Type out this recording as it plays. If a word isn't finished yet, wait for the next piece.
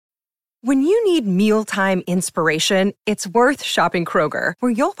When you need mealtime inspiration, it's worth shopping Kroger,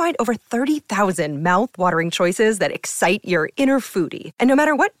 where you'll find over 30,000 mouth-watering choices that excite your inner foodie. And no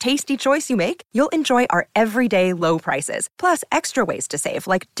matter what tasty choice you make, you'll enjoy our everyday low prices, plus extra ways to save,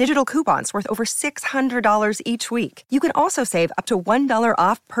 like digital coupons worth over $600 each week. You can also save up to $1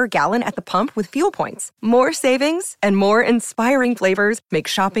 off per gallon at the pump with fuel points. More savings and more inspiring flavors make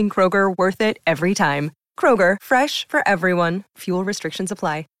shopping Kroger worth it every time. Kroger, fresh for everyone. Fuel restrictions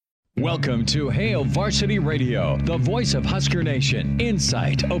apply. Welcome to Hail Varsity Radio, the voice of Husker Nation.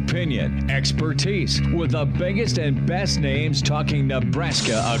 Insight, opinion, expertise, with the biggest and best names talking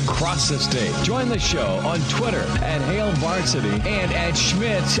Nebraska across the state. Join the show on Twitter at Hail Varsity and at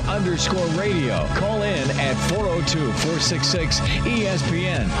Schmitz_radio. Call in at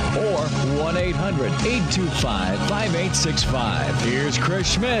 402-466-ESPN or 1-800-825-5865. Here's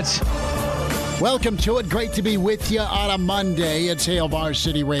Chris Schmitz. Welcome to it. Great to be with you on a Monday. It's Hail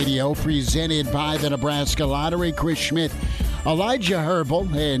Varsity Radio, presented by the Nebraska Lottery. Chris Schmidt, Elijah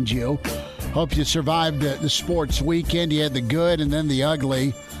Herbal, and you. Hope you survived the sports weekend. You had the good and then the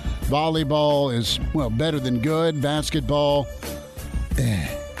ugly. Volleyball is, well, better than good. Basketball,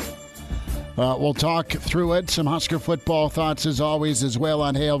 we'll talk through it. Some Husker football thoughts, as always, as well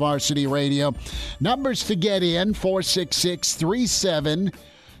on Hail Varsity Radio. Numbers to get in, 466-3776,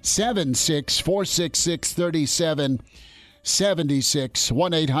 466-3776,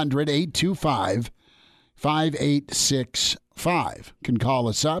 1-800-825-5865. Can call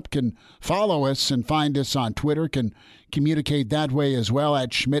us up, can follow us and find us on Twitter, can communicate that way as well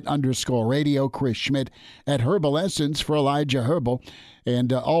at Schmidt_radio, Chris Schmidt at Herbal Essence for Elijah Herbal,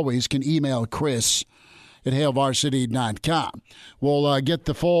 and always can email Chris at HailVarsity.com. We'll get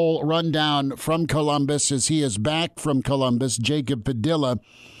the full rundown from Columbus as he is back from Columbus. Jacob Padilla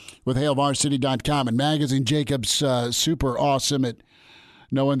with HailVarsity.com and magazine. Jacob's super awesome at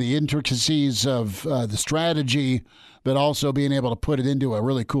knowing the intricacies of the strategy, but also being able to put it into a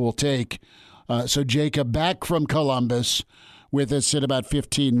really cool take. So Jacob back from Columbus with us in about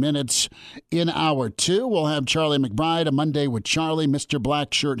 15 minutes. In hour two, we'll have Charlie McBride, a Monday with Charlie, Mr.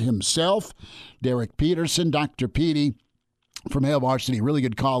 Blackshirt himself, Derek Peterson, Dr. Petey from Hail Varsity. Really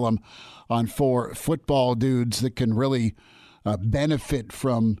good column on four football dudes that can really benefit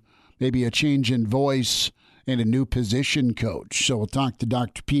from maybe a change in voice and a new position coach. So we'll talk to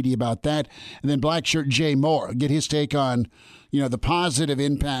Dr. Petey about that. And then Blackshirt Jay Moore, get his take on, the positive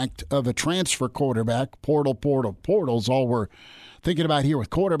impact of a transfer quarterback. Portals, all we're thinking about here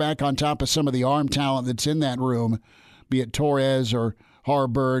with quarterback on top of some of the arm talent that's in that room, be it Torres or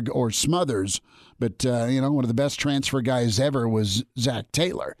Harburg or Smothers. But, one of the best transfer guys ever was Zach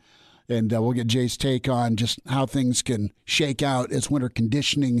Taylor. And we'll get Jay's take on just how things can shake out as winter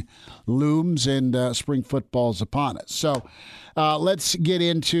conditioning looms and spring football's upon us. So let's get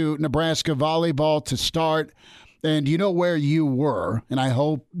into Nebraska volleyball to start. And you know where you were, and I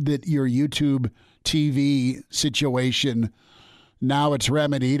hope that your YouTube TV situation, now it's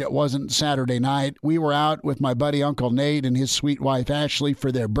remedied. It wasn't Saturday night. We were out with my buddy Uncle Nate and his sweet wife Ashley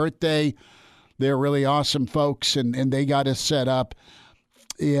for their birthday. They're really awesome folks, and they got us set up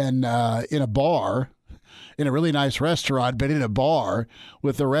in a bar, in a really nice restaurant, but in a bar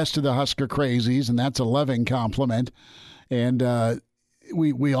with the rest of the Husker crazies, and that's a loving compliment. And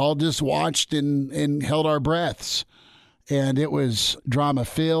we all just watched and held our breaths, and it was drama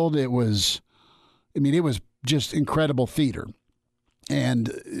filled. It was just incredible theater,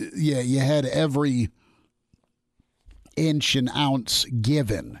 and you had every inch and ounce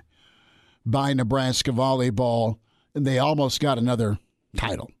given by Nebraska volleyball, and they almost got another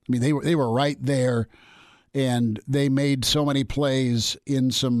title. They were right there, and they made so many plays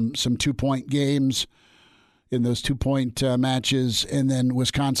in some 2-point games, in those 2-point matches, and then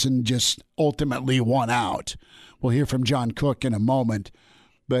Wisconsin just ultimately won out. We'll hear from John Cook in a moment,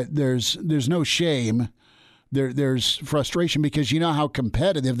 but there's no shame. There's frustration because you know how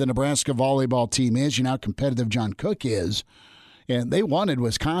competitive the Nebraska volleyball team is. You know how competitive John Cook is. And they wanted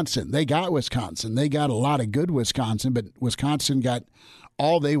Wisconsin. They got Wisconsin. They got a lot of good Wisconsin, but Wisconsin got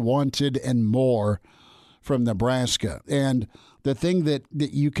all they wanted and more from Nebraska. And the thing that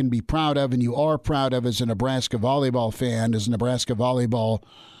you can be proud of, and you are proud of as a Nebraska volleyball fan, is Nebraska volleyball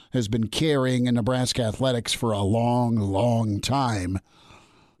has been carrying in Nebraska athletics for a long, long time.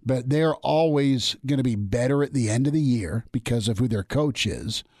 But they're always going to be better at the end of the year because of who their coach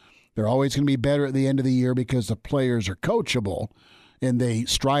is. They're always going to be better at the end of the year because the players are coachable and they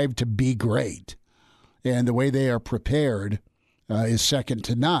strive to be great. And the way they are prepared is second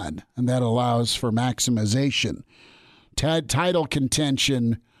to none, and that allows for maximization. Title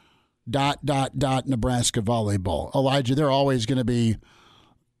contention, ... Nebraska volleyball. Elijah, they're always going to be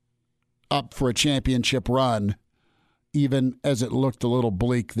up for a championship run, even as it looked a little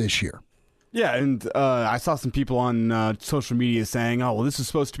bleak this year. Yeah, and I saw some people on social media saying, oh, well, this is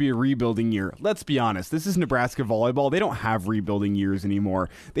supposed to be a rebuilding year. Let's be honest. This is Nebraska volleyball. They don't have rebuilding years anymore.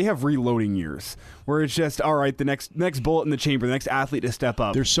 They have reloading years, where it's just, all right, the next bullet in the chamber, the next athlete to step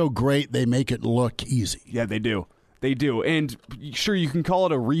up. They're so great, they make it look easy. Yeah, they do. They do. And sure, you can call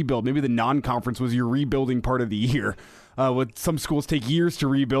it a rebuild. Maybe the non-conference was your rebuilding part of the year. With some schools take years to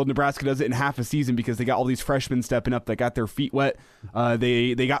rebuild. Nebraska does it in half a season because they got all these freshmen stepping up that got their feet wet.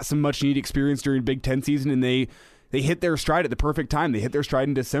 They got some much-needed experience during Big Ten season, and they hit their stride at the perfect time. They hit their stride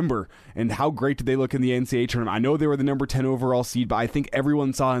in December. And how great did they look in the NCAA tournament? I know they were the number 10 overall seed, but I think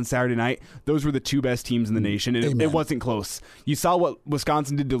everyone saw on Saturday night those were the two best teams in the nation, and it wasn't close. You saw what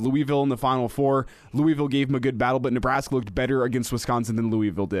Wisconsin did to Louisville in the Final Four. Louisville gave them a good battle, but Nebraska looked better against Wisconsin than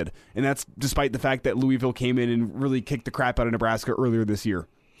Louisville did. And that's despite the fact that Louisville came in and really kicked the crap out of Nebraska earlier this year.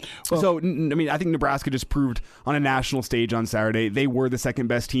 Well, so, I mean, I think Nebraska just proved on a national stage on Saturday they were the second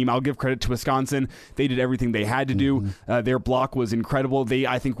best team. I'll give credit to Wisconsin. They did everything they had to do. Their block was incredible. They,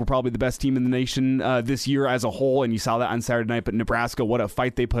 I think, were probably the best team in the nation this year as a whole, and you saw that on Saturday night. But Nebraska, what a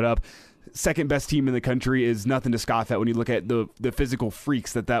fight they put up. Second best team in the country is nothing to scoff at when you look at the physical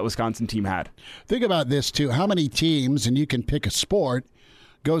freaks that Wisconsin team had. Think about this, too. How many teams, and you can pick a sport,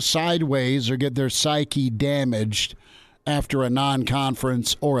 go sideways or get their psyche damaged after a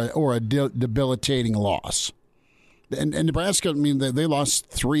non-conference or a debilitating loss. And Nebraska, I mean, they lost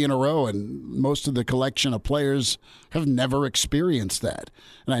 3 in a row, and most of the collection of players have never experienced that.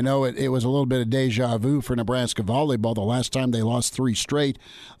 And I know it was a little bit of deja vu for Nebraska volleyball. The last time they lost 3 straight,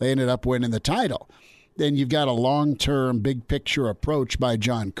 they ended up winning the title. Then you've got a long-term, big-picture approach by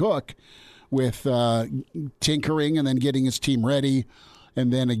John Cook with tinkering and then getting his team ready.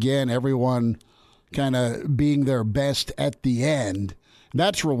 And then, again, everyone kind of being their best at the end.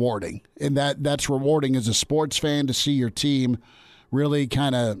 That's rewarding. And that's rewarding as a sports fan to see your team really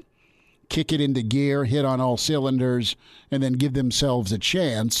kind of kick it into gear, hit on all cylinders, and then give themselves a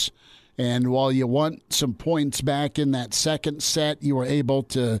chance. And while you want some points back in that second set, you were able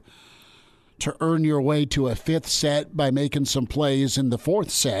to earn your way to a 5th set by making some plays in the 4th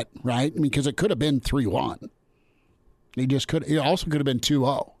set, right? I mean, because it could have been 3-1. It also could have been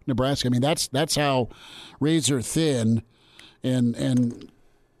 2-0 Nebraska. I mean, that's how razor thin and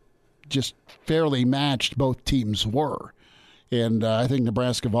just fairly matched both teams were. And I think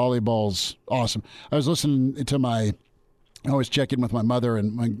Nebraska volleyball's awesome. I was listening to I always check in with my mother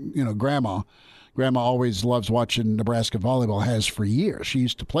and my grandma. Grandma always loves watching Nebraska volleyball, has for years. She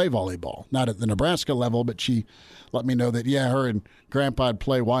used to play volleyball, not at the Nebraska level, but she let me know that, her and Grandpa would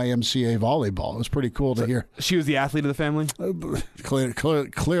play YMCA volleyball. It was pretty cool to hear. She was the athlete of the family?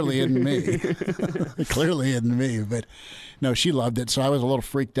 Clearly in me. Clearly in me. But, no, she loved it, so I was a little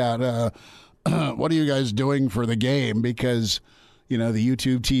freaked out. What are you guys doing for the game? Because, the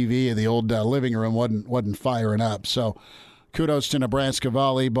YouTube TV in the old living room wasn't firing up. So, kudos to Nebraska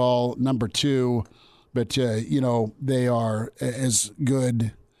volleyball, number 2. But, they are as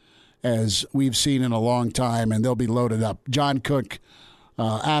good as we've seen in a long time, and they'll be loaded up. John Cook,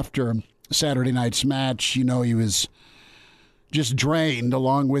 after Saturday night's match, he was just drained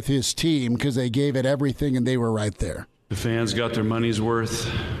along with his team because they gave it everything, and they were right there. The fans got their money's worth.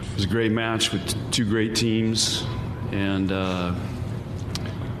 It was a great match with 2 great teams, and not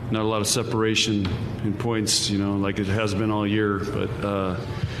a lot of separation in points, like it has been all year. But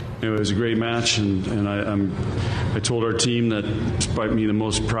it was a great match, and I told our team that despite me the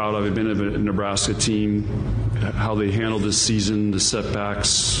most proud I've been of a Nebraska team, how they handled this season, the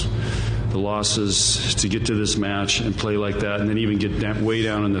setbacks, the losses, to get to this match and play like that, and then even get way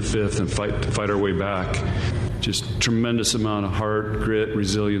down in the 5th and fight our way back. Just tremendous amount of heart, grit,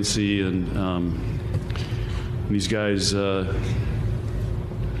 resiliency, and these guys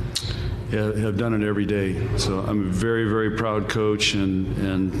have done it every day. So I'm a very, very proud coach,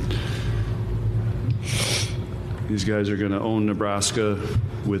 and these guys are going to own Nebraska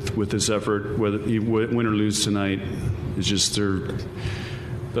with this effort, whether you win or lose tonight. It's just the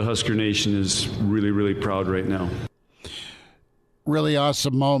Husker Nation is really, really proud right now. Really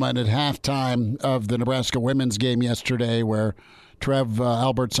awesome moment at halftime of the Nebraska women's game yesterday where Trev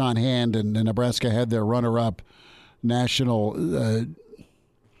Albert's on hand and Nebraska had their runner-up national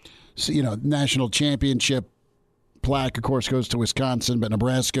championship plaque, of course, goes to Wisconsin, but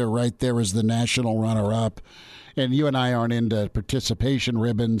Nebraska right there is the national runner-up. And you and I aren't into participation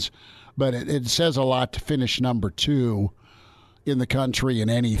ribbons, but it says a lot to finish number 2 in the country in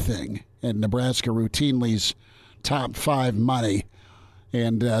anything. And Nebraska routinely's top 5 money.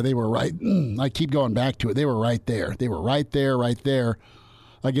 And they were right. I keep going back to it. They were right there. They were right there.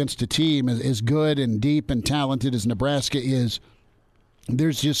 against a team as good and deep and talented as Nebraska is,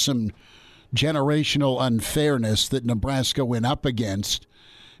 there's just some generational unfairness that Nebraska went up against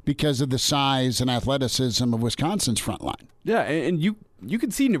because of the size and athleticism of Wisconsin's front line. Yeah, and you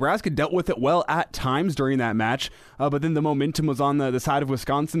could see Nebraska dealt with it well at times during that match, but then the momentum was on the side of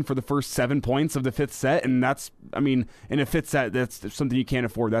Wisconsin for the first 7 points of the fifth set, and in a fifth set, that's something you can't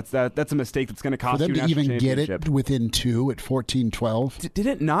afford. That's a mistake that's going to cost you a national championship. For them to even get it within 2 at 14-12. Did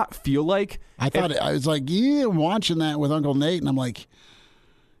it not feel like... I was like, watching that with Uncle Nate, and I'm like...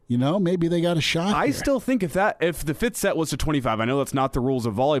 maybe they got a shot. I still think if the fifth set was to 25, I know that's not the rules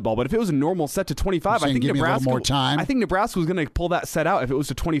of volleyball, but if it was a normal set to 25, I think Nebraska more time. I think Nebraska was going to pull that set out if it was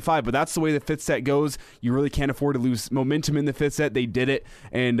to 25. But that's the way the fifth set goes. You really can't afford to lose momentum in the fifth set. They did it,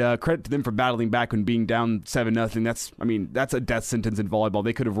 and credit to them for battling back when being down 7-0. That's a death sentence in volleyball.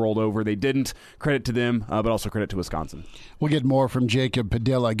 They could have rolled over. They didn't. Credit to them, but also credit to Wisconsin. We'll get more from Jacob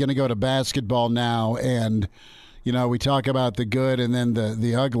Padilla. Going to go to basketball now, and. We talk about the good and then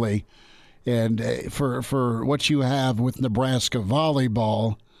the ugly. And for what you have with Nebraska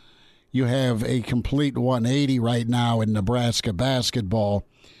volleyball, you have a complete 180 right now in Nebraska basketball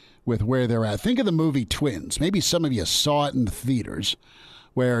with where they're at. Think of the movie Twins. Maybe some of you saw it in the theaters,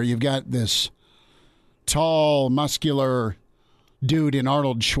 where you've got this tall, muscular dude in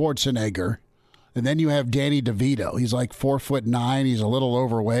Arnold Schwarzenegger, and then you have Danny DeVito. He's like 4'9". He's a little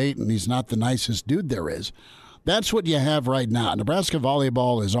overweight, and he's not the nicest dude there is. That's what you have right now. Nebraska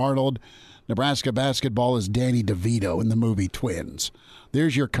volleyball is Arnold. Nebraska basketball is Danny DeVito in the movie Twins.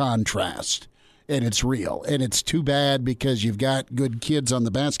 There's your contrast, and it's real. And it's too bad because you've got good kids on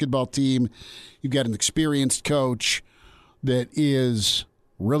the basketball team. You've got an experienced coach that is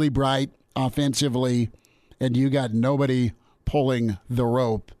really bright offensively, and you got nobody pulling the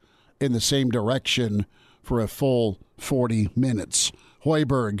rope in the same direction for a full 40 minutes.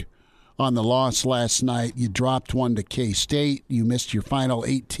 Hoiberg on the loss last night. You dropped one to K-State. You missed your final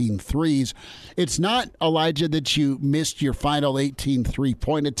 18 threes. It's not, Elijah, that you missed your final 18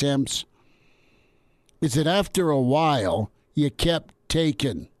 three-point attempts. It's that after a while, you kept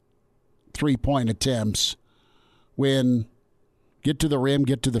taking three-point attempts when get to the rim,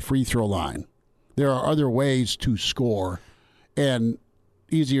 get to the free throw line. There are other ways to score, and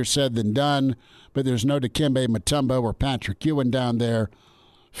easier said than done, but there's no Dikembe Mutombo or Patrick Ewing down there.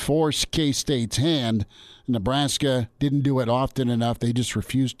 Force K-State's hand. Nebraska didn't do it often enough. They just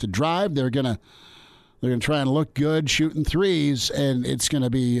refused to drive. They're gonna try and look good shooting threes, and it's gonna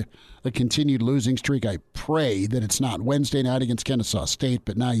be a continued losing streak. I pray that it's not Wednesday night against Kennesaw State,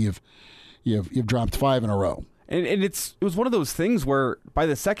 but now you've dropped 5 in a row. And it was one of those things where by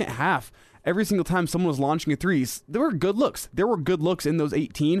the second half, every single time someone was launching a three, there were good looks. There were good looks in those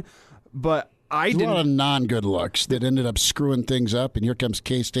 18, but a lot of non-good looks that ended up screwing things up, and here comes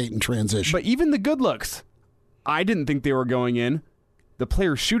K-State in transition. But even the good looks, I didn't think they were going in. The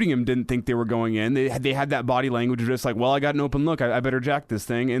players shooting him didn't think they were going in. They had that body language of just like, well, I got an open look. I better jack this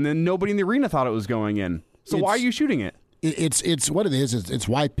thing. And then nobody in the arena thought it was going in. So why are you shooting it? It's what it is. It's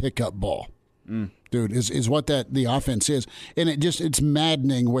why pick up ball. Dude, is what the offense is. And it's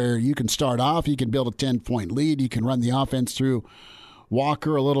maddening where you can start off, you can build a 10-point lead, you can run the offense through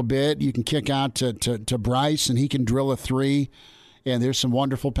Walker a little bit. You can kick out to Bryce, and he can drill a three. And there's some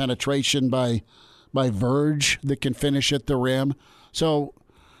wonderful penetration by Verge that can finish at the rim. So,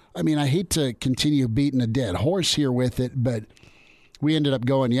 I hate to continue beating a dead horse here with it, but we ended up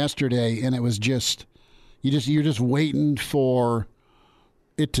going yesterday, and it was just you're just waiting for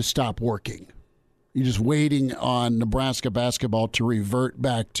it to stop working. You're just waiting on Nebraska basketball to revert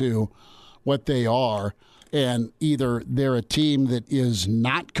back to what they are. And either they're a team that is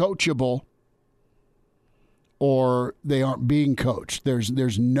not coachable or they aren't being coached. There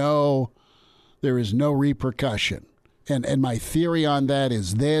is no repercussion. And my theory on that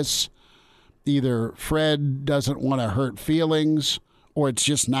is this: either Fred doesn't want to hurt feelings, or it's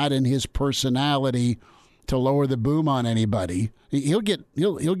just not in his personality to lower the boom on anybody. He'll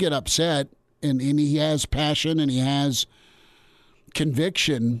get upset, and he has passion and he has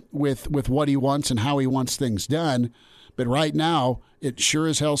conviction with what he wants and how he wants things done. But right now, it sure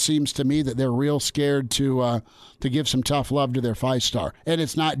as hell seems to me that they're real scared to give some tough love to their 5-star. And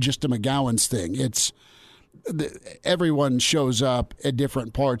it's not just a McGowan's thing. It's everyone shows up at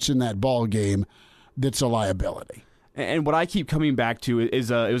different parts in that ball game that's a liability. And what I keep coming back to is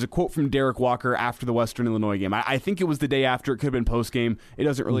it was a quote from Derek Walker after the Western Illinois game. I think it was the day after. It could have been post-game. It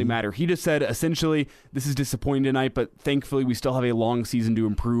doesn't really matter. He just said, essentially, this is disappointing tonight, but thankfully we still have a long season to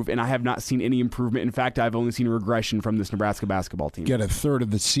improve, and I have not seen any improvement. In fact, I've only seen regression from this Nebraska basketball team. Got a third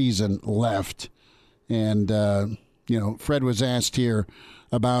of the season left, and Fred was asked here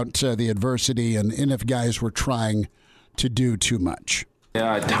about the adversity and if guys were trying to do too much.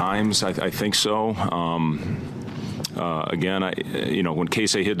 Yeah, at times I think so. Again, when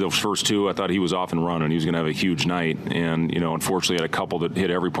Casey hit those first two, I thought he was off and running. He was going to have a huge night. And, unfortunately, had a couple that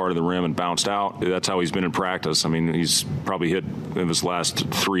hit every part of the rim and bounced out. That's how he's been in practice. I mean, he's probably hit in his last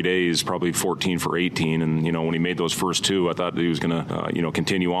 3 days, probably 14 for 18. And, when he made those first two, I thought that he was going to,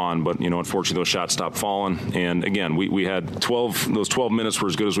 continue on. But, unfortunately, those shots stopped falling. And, again, we had those 12 minutes were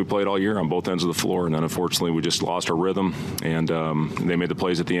as good as we played all year on both ends of the floor. And then, unfortunately, we just lost our rhythm. And they made the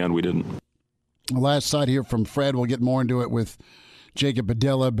plays at the end. We didn't. Last thought here from Fred. We'll get more into it with Jacob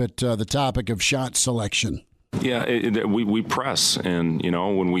Padilla, but the topic of shot selection. Yeah, we press, and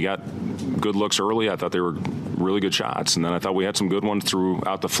when we got good looks early, I thought they were really good shots, and then I thought we had some good ones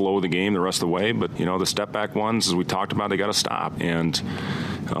throughout the flow of the game the rest of the way. But the step back ones, as we talked about, they got to stop, and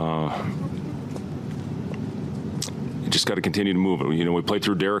just got to continue to move it. We played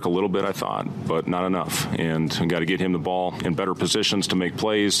through Derek a little bit, I thought, but not enough. And we got to get him the ball in better positions to make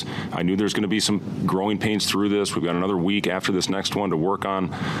plays. I knew there's going to be some growing pains through this. We've got another week after this next one to work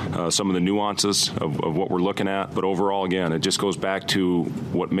on some of the nuances of what we're looking at. But overall, again, it just goes back to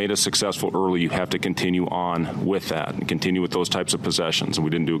what made us successful early. You have to continue on with that and continue with those types of possessions. And we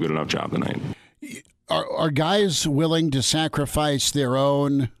didn't do a good enough job tonight. Are guys willing to sacrifice their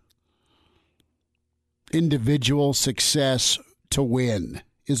own individual success to win,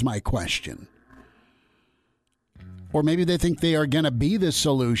 is my question? Or maybe they think they are going to be the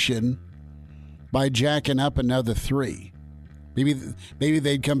solution by jacking up another three. Maybe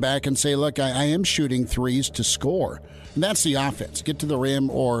they'd come back and say, look, I am shooting threes to score. And that's the offense. Get to the rim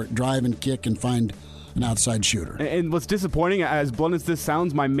or drive and kick and find an outside shooter. And what's disappointing, as blunt as this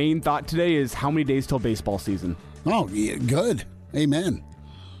sounds, my main thought today is how many days till baseball season? Oh, yeah, good. Amen.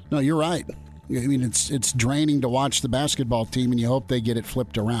 No, you're right. I mean, it's draining to watch the basketball team, and you hope they get it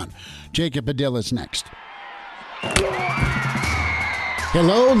flipped around. Jacob Padilla's next.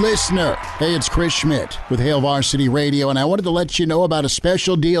 Hello, listener. Hey, it's Chris Schmidt with Hail Varsity Radio, and I wanted to let you know about a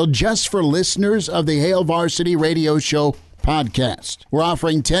special deal just for listeners of the Hail Varsity Radio Show podcast. We're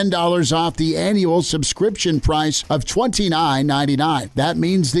offering $10 off the annual subscription price of $29.99. That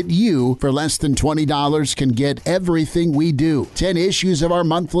means that you, for less than $20, can get everything we do. 10 issues of our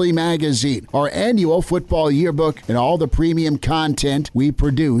monthly magazine, our annual football yearbook, and all the premium content we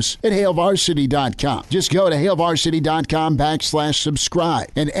produce at HailVarsity.com. Just go to HailVarsity.com/subscribe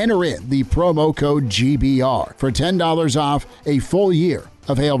and enter in the promo code GBR for $10 off a full year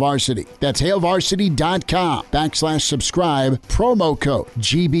of Hail Varsity. That's HailVarsity.com/subscribe, promo code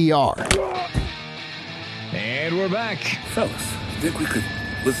GBR. And we're back Fellas, think we could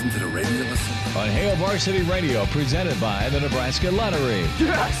listen to the radio on Hail Varsity Radio, presented by the Nebraska Lottery.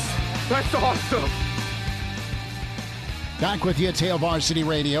 Yes! That's awesome! Back with you, it's Hail Varsity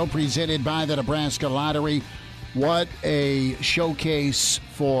Radio, presented by the Nebraska Lottery. What a showcase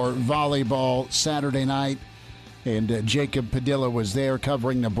for volleyball Saturday night. And Jacob Padilla was there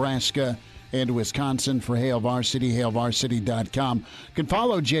covering Nebraska and Wisconsin for Hail Varsity, HailVarsity.com. You can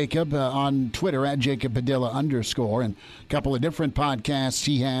follow Jacob on Twitter at Jacob Padilla _ and a couple of different podcasts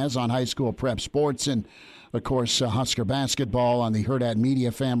he has on high school prep sports and, of course, Husker basketball on the Hurrdat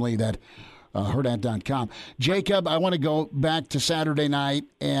Media family, that Hurrdat.com. Jacob, I want to go back to Saturday night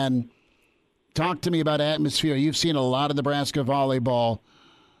and talk to me about atmosphere. You've seen a lot of Nebraska volleyball.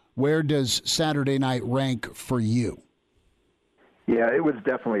 Where does Saturday night rank for you? Yeah, it was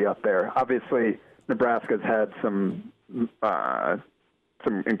definitely up there. Obviously, Nebraska's had some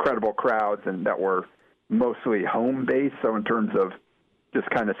incredible crowds, and that were mostly home-based. So in terms of just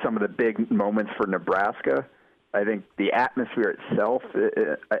kind of some of the big moments for Nebraska, I think the atmosphere itself,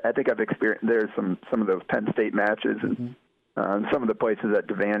 I think I've experienced, there's some of those Penn State matches and some of the places at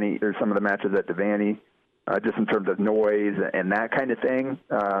Devaney, or some of the matches at Devaney, just in terms of noise and that kind of thing,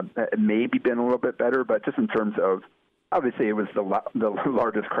 it maybe been a little bit better, but just in terms of, obviously it was the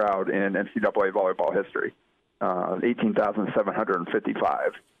largest crowd in NCAA volleyball history,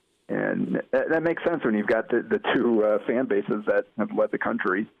 18,755. And that makes sense when you've got the two fan bases that have led the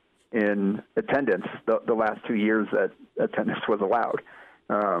country in attendance the last 2 years that attendance was allowed.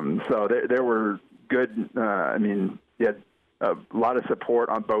 So there were good, you had a lot of support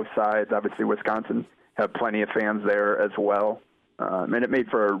on both sides. Obviously, Wisconsin had plenty of fans there as well. And it made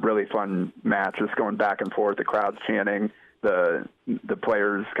for a really fun match, just going back and forth, the crowds chanting, the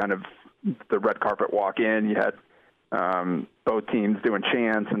players kind of the red carpet walk in. You had both teams doing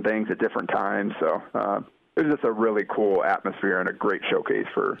chants and things at different times. So it was just a really cool atmosphere and a great showcase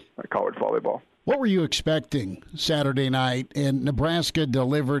for college volleyball. What were you expecting Saturday night? And Nebraska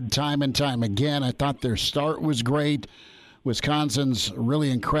delivered time and time again. I thought their start was great. Wisconsin's really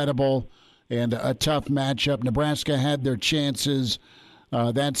incredible and a tough matchup. Nebraska had their chances.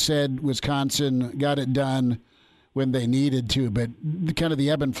 That said, Wisconsin got it done when they needed to. But kind of the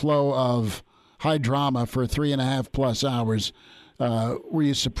ebb and flow of high drama for 3.5+ hours. Were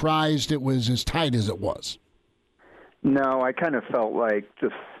you surprised it was as tight as it was? No, I kind of felt like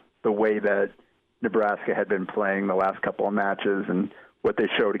just the way that Nebraska had been playing the last couple of matches and what they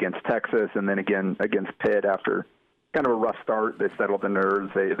showed against Texas and then again against Pitt after kind of a rough start. They settled the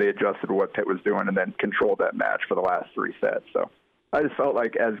nerves. They adjusted to what Pitt was doing and then controlled that match for the last 3 sets. So I just felt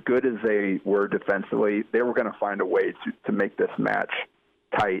like as good as they were defensively, they were going to find a way to make this match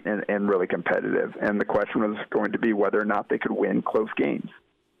tight and really competitive. And the question was going to be whether or not they could win close games.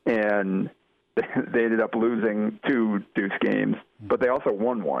 And they ended up losing 2 deuce games, but they also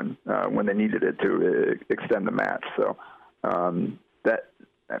won one when they needed it to extend the match. So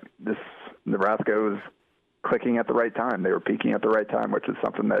this Nebraska was clicking at the right time. They were peaking at the right time, which is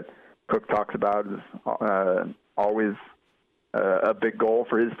something that Cook talks about is always a big goal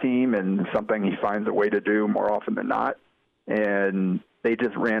for his team and something he finds a way to do more often than not. And they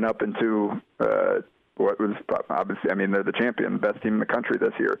just ran up into what was obviously, I mean, they're the champion, the best team in the country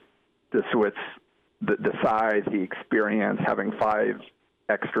this year. Just with the size, the experience, having 5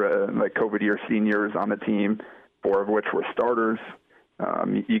 extra like COVID year seniors on the team, 4 of which were starters.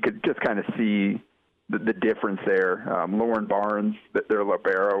 You could just kind of see the difference there. Lauren Barnes, their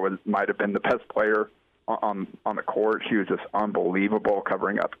libero, might have been the best player on the court. She was just unbelievable,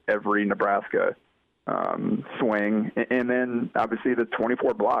 covering up every Nebraska swing. And then obviously the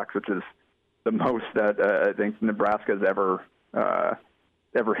 24 blocks, which is the most that I think Nebraska's ever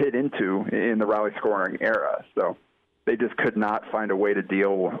hit into in the rally scoring era. So they just could not find a way to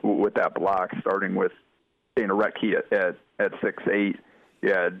deal with that block, starting with Dana Rettke at 6'8". You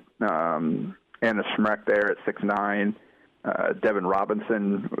had Anna Schmeck there at 6'9". Devin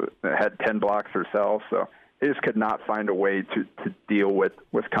Robinson had 10 blocks herself. So they just could not find a way to deal with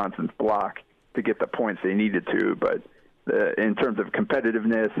Wisconsin's block to get the points they needed to. But in terms of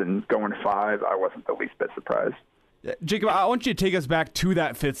competitiveness and going 5, I wasn't the least bit surprised. Jacob, I want you to take us back to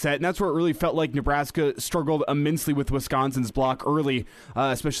that 5th set, and that's where it really felt like Nebraska struggled immensely with Wisconsin's block early,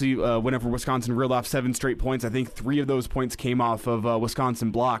 especially whenever Wisconsin reeled off 7 straight points. I think 3 of those points came off of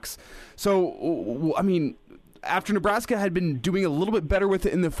Wisconsin blocks. So, I mean, after Nebraska had been doing a little bit better with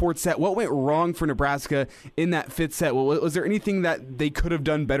it in the 4th set, what went wrong for Nebraska in that 5th set? Well, was there anything that they could have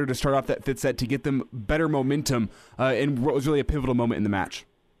done better to start off that 5th set to get them better momentum in what was really a pivotal moment in the match?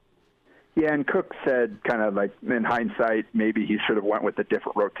 Yeah, and Cook said kind of like in hindsight, maybe he should have went with a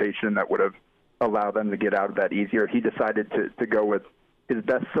different rotation that would have allowed them to get out of that easier. He decided to go with his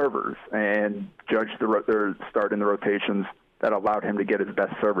best servers and judge their start in the rotations that allowed him to get his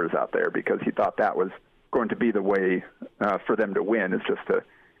best servers out there because he thought that was going to be the way for them to win, is just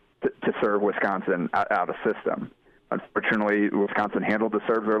to serve Wisconsin out of system. Unfortunately, Wisconsin handled the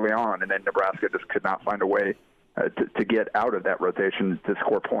serves early on, and then Nebraska just could not find a way to get out of that rotation to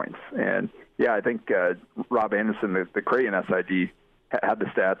score points. And, yeah, I think Rob Anderson, the Creighton SID, had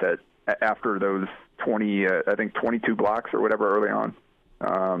the stat that after those 22 blocks or whatever early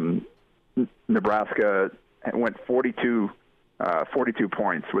on, Nebraska went 42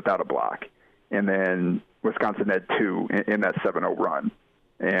 points without a block. And then Wisconsin had 2 in that 7-0 run.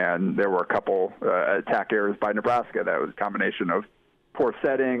 And there were a couple attack errors by Nebraska. That was a combination of poor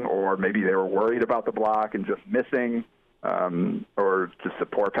setting, or maybe they were worried about the block and just missing, or just a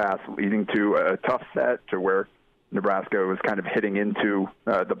poor pass leading to a tough set to where Nebraska was kind of hitting into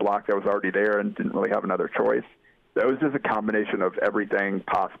the block that was already there and didn't really have another choice. That was just a combination of everything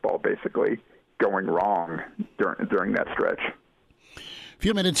possible basically going wrong during that stretch.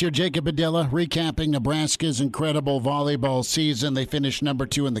 Few minutes here, Jacob Padilla, recapping Nebraska's incredible volleyball season. They finished number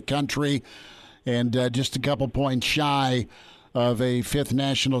 2 in the country and just a couple points shy of a 5th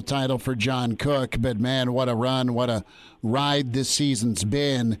national title for John Cook. But, man, what a run, what a ride this season's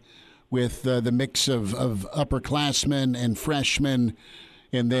been with the mix of upperclassmen and freshmen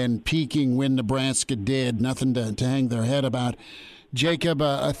and then peaking when Nebraska did. Nothing to hang their head about. Jacob,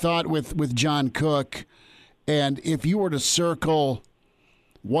 a thought with John Cook, and if you were to circle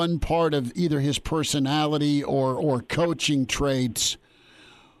one part of either his personality or coaching traits,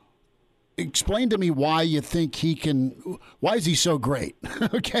 explain to me why you think why is he so great?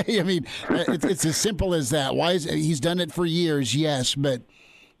 Okay, I mean, it's as simple as that. He's done it for years, yes, but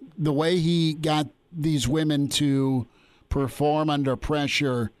the way he got these women to perform under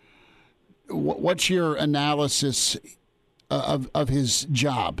pressure, what's your analysis of his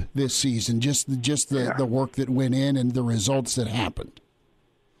job this season, just the work that went in and the results that happened?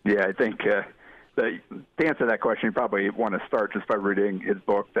 Yeah, I think to answer that question, you probably want to start just by reading his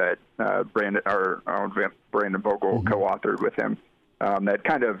book that Brandon Vogel co-authored with him. That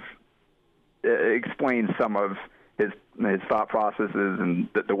kind of explains some of his thought processes and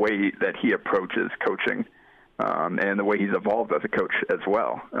the way that he approaches coaching, and the way he's evolved as a coach as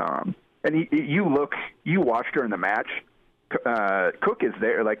well. And you watch during the match. Cook is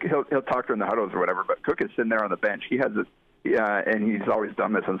there, like he'll talk during the huddles or whatever, but Cook is sitting there on the bench. He has and he's always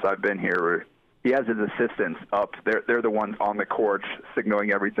done this since I've been here, where he has his assistants up. They're the ones on the court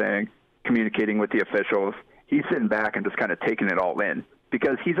signaling everything, communicating with the officials. He's sitting back and just kind of taking it all in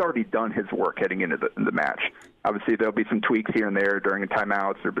because he's already done his work heading into the match. Obviously, there'll be some tweaks here and there during the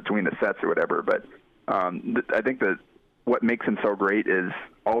timeouts or between the sets or whatever, but I think that what makes him so great is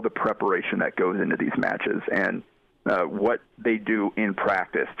all the preparation that goes into these matches and what they do in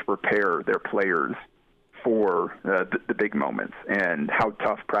practice to prepare their players for the big moments, and how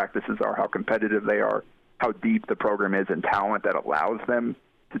tough practices are, how competitive they are, how deep the program is in talent that allows them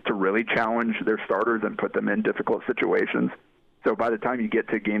to really challenge their starters and put them in difficult situations. So by the time you get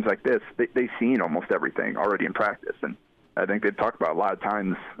to games like this, they've seen almost everything already in practice. And I think they've talked about a lot of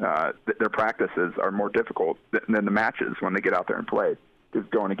times their practices are more difficult than the matches when they get out there and play,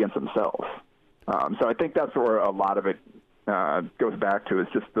 just going against themselves. So I think that's where a lot of it goes back to, is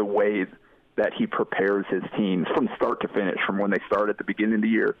just the way that he prepares his teams from start to finish, from when they start at the beginning of the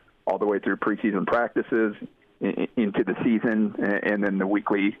year all the way through preseason practices into the season, and then the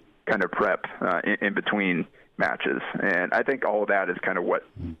weekly kind of prep in between matches. And I think all of that is kind of what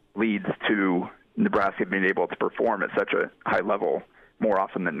leads to Nebraska being able to perform at such a high level more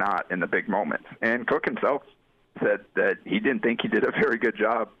often than not in the big moments. And Cook himself said that he didn't think he did a very good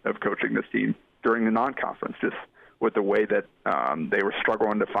job of coaching this team during the non-conference, just with the way that they were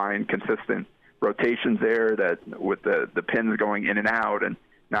struggling to find consistent rotations there, that with the pins going in and out and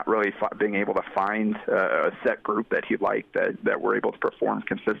not really being able to find a set group that he liked that were able to perform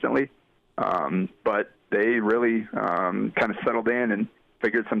consistently. But they really kind of settled in and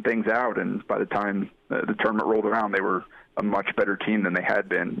figured some things out, and by the time the tournament rolled around, they were a much better team than they had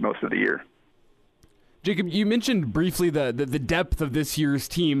been most of the year. Jacob, you mentioned briefly the depth of this year's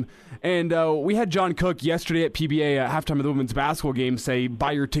team, and we had John Cook yesterday at PBA at halftime of the women's basketball game say,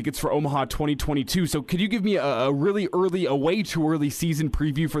 buy your tickets for Omaha 2022. So could you give me a way too early season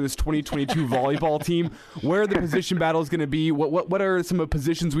preview for this 2022 volleyball team? Where the position battle is going to be? What are some of the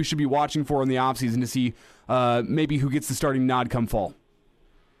positions we should be watching for in the offseason to see maybe who gets the starting nod come fall?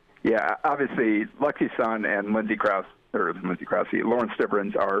 Yeah, obviously, Lexi Sun and Lauren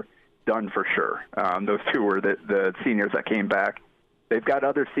Stivrins are done for sure. Those two were the seniors that came back. They've got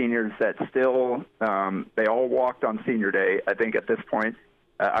other seniors that still, they all walked on senior day. I think at this point,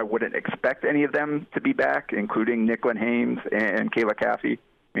 I wouldn't expect any of them to be back, including Nicklin Hames and Kayla Caffey.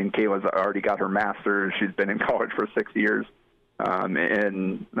 I mean, Kayla's already got her master's. She's been in college for 6 years.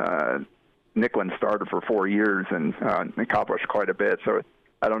 And Nicklin started for 4 years and accomplished quite a bit. So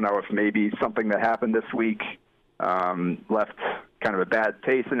I don't know if maybe something that happened this week left kind of a bad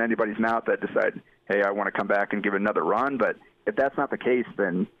taste in anybody's mouth that decided, hey, I want to come back and give it another run. But if that's not the case,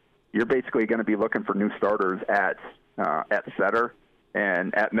 then you're basically going to be looking for new starters at setter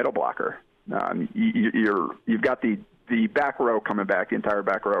and at middle blocker. You've got the back row coming back, the entire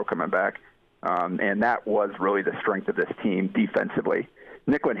back row coming back, and that was really the strength of this team defensively.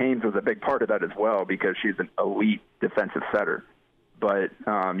 Nicklin Hames was a big part of that as well because she's an elite defensive setter. But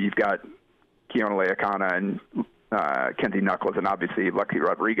you've got Keona Leakana and Kenzie Knuckles and obviously Lexi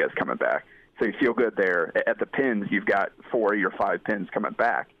Rodriguez coming back. So you feel good there. At the pins, you've got 4 of your 5 pins coming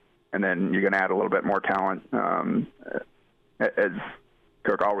back. And then you're going to add a little bit more talent, as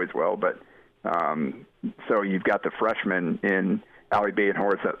Cook always will. But so you've got the freshmen in Allie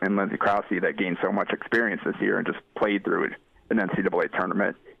Badenhorst and Lindsay Krause that gained so much experience this year and just played through an NCAA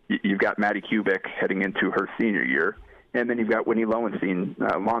tournament. You've got Maddie Kubik heading into her senior year. And then you've got Whitney Lowenstein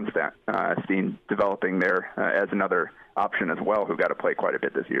developing there as another option as well, who got to play quite a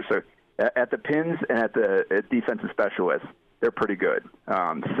bit this year. So at the pins and at the defensive specialists, they're pretty good.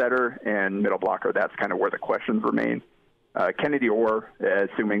 Setter and middle blocker, that's kind of where the questions remain. Kennedy Orr,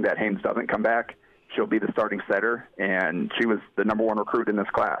 assuming that Hames doesn't come back, she'll be the starting setter, and she was the number 1 recruit in this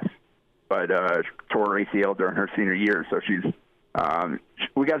class. But tore her ACL during her senior year, so she's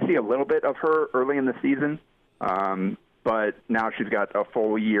we got to see a little bit of her early in the season. But now she's got a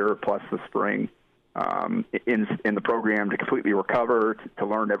full year plus the spring in the program to completely recover, to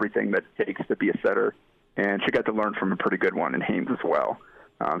learn everything that it takes to be a setter. And she got to learn from a pretty good one in Hames as well.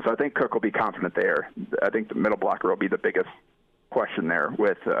 So I think Cook will be confident there. I think the middle blocker will be the biggest question there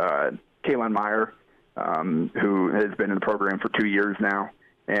with Kalen Meyer, who has been in the program for 2 years now,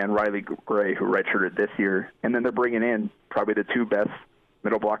 and Riley Gray, who redshirted this year. And then they're bringing in probably the 2 best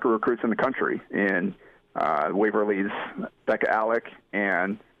middle blocker recruits in the country in Waverly's Becca Alec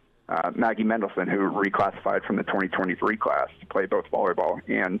and Maggie Mendelson, who reclassified from the 2023 class to play both volleyball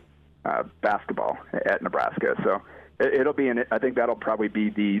and basketball at Nebraska. So it'll be I think that'll probably be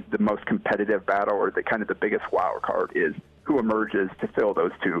the most competitive battle, or the kind of the biggest wild card is who emerges to fill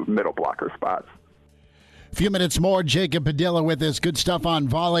those 2 middle blocker spots. A few minutes more, Jacob Padilla with us. Good stuff on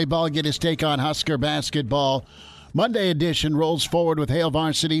volleyball. Get his take on Husker basketball. Monday edition rolls forward with Hail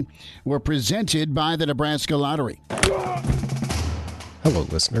Varsity. We're presented by the Nebraska Lottery. Hello,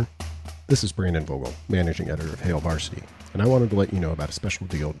 listener. This is Brandon Vogel, managing editor of Hail Varsity, and I wanted to let you know about a special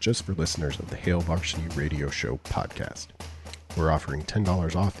deal just for listeners of the Hail Varsity Radio Show podcast. We're offering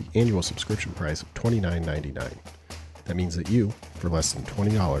 $10 off the annual subscription price of $29.99. That means that you, for less than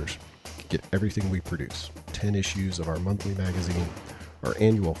 $20, get everything we produce, 10 issues of our monthly magazine, our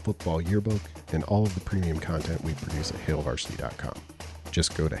annual football yearbook, and all of the premium content we produce at HailVarsity.com.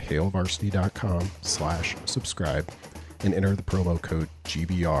 Just go to HailVarsity.com/subscribe and enter the promo code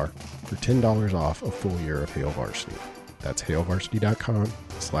GBR for $10 off a full year of Hail Varsity. That's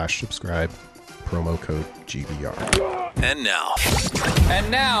HailVarsity.com/subscribe, promo code GBR. And now,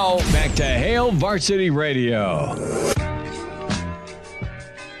 back to Hail Varsity Radio.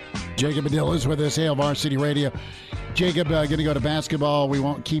 Jacob Padilla is with us, Hail Varsity Radio. Jacob, going to go to basketball. We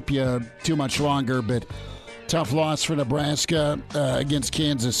won't keep you too much longer, but tough loss for Nebraska against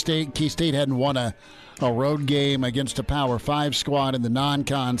Kansas State. K-State hadn't won a road game against a Power 5 squad in the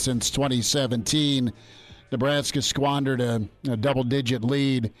non-con since 2017. Nebraska squandered a double-digit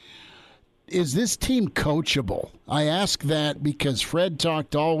lead. Is this team coachable? I ask that because Fred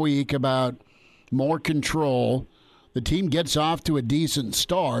talked all week about more control. The team gets off to a decent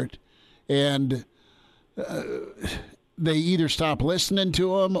start, and they either stop listening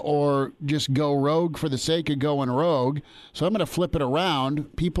to them or just go rogue for the sake of going rogue. So I'm going to flip it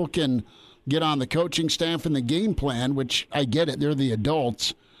around. People can get on the coaching staff and the game plan, which I get it. They're the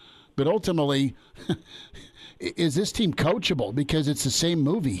adults. But ultimately, is this team coachable? Because it's the same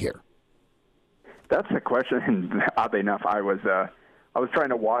movie here. That's the question. And oddly enough, I was trying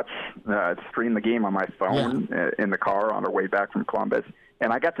to stream the game on my phone in the car on our way back from Columbus,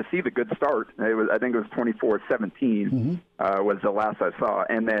 and I got to see the good start. I think it was 24-17 was the last I saw,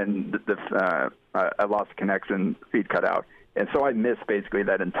 and then I lost the connection, feed cut out, and so I missed basically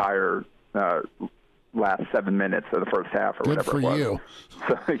that entire last 7 minutes of the first half or whatever it was.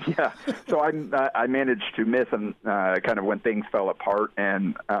 Good for you. So I managed to miss kind of when things fell apart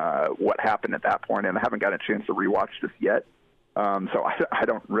and what happened at that point, and I haven't got a chance to rewatch this yet. So I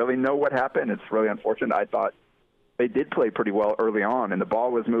don't really know what happened. It's really unfortunate. I thought they did play pretty well early on, and the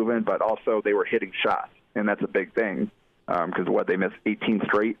ball was moving, but also they were hitting shots, and that's a big thing because they missed 18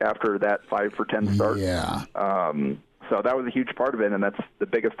 straight after that 5 for 10 start. Yeah. So that was a huge part of it, and that's the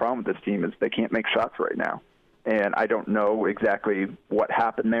biggest problem with this team is they can't make shots right now. And I don't know exactly what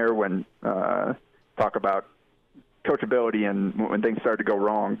happened there when talk about coachability and when things started to go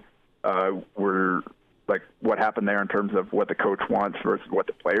wrong. Like what happened there in terms of what the coach wants versus what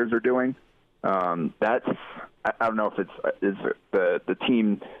the players are doing. I don't know if is the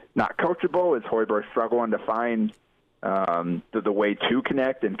team not coachable? Is Hoiberg struggling to find the way to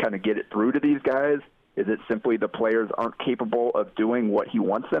connect and kind of get it through to these guys? Is it simply the players aren't capable of doing what he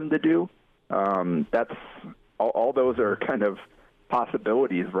wants them to do? That's all those are kind of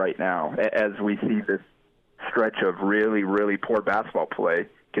possibilities right now as we see this stretch of really, really poor basketball play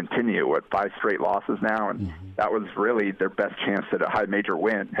continue with 5 straight losses now, and that was really their best chance at a high major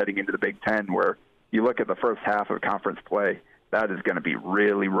win heading into the Big Ten, where you look at the first half of conference play, that is going to be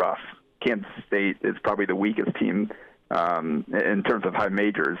really rough. Kansas State is probably the weakest team in terms of high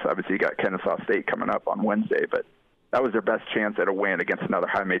majors. Obviously, you got Kennesaw State coming up on Wednesday, but that was their best chance at a win against another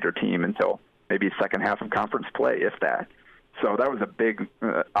high major team until maybe second half of conference play, if that. So that was a big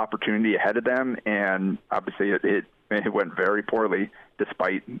opportunity ahead of them, and obviously it went very poorly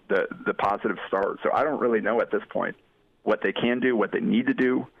despite the positive start. So I don't really know at this point what they can do, what they need to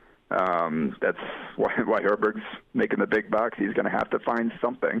do. That's why Herberg's making the big bucks. He's going to have to find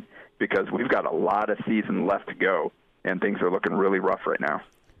something because we've got a lot of season left to go, and things are looking really rough right now.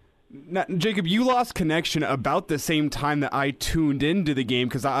 Now, Jacob, you lost connection about the same time that I tuned into the game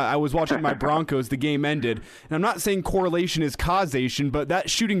because I was watching my Broncos. The game ended. And I'm not saying correlation is causation, but that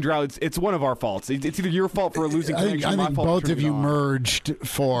shooting drought, it's one of our faults. It's either your fault for losing connection or my fault. I think both of you merged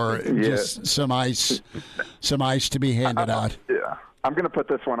for just some ice to be handed out. Yeah. I'm going to put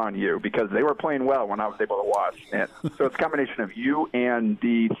this one on you because they were playing well when I was able to watch. And so it's a combination of you and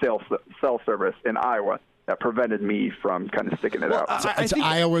the cell service in Iowa that prevented me from kind of sticking it out. It's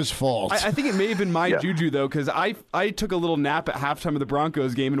Iowa's fault. I think it may have been my juju, though, because I took a little nap at halftime of the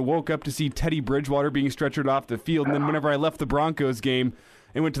Broncos game and woke up to see Teddy Bridgewater being stretchered off the field. And then whenever I left the Broncos game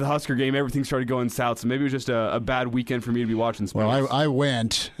and went to the Husker game, everything started going south. So maybe it was just a bad weekend for me to be watching sports. Well, I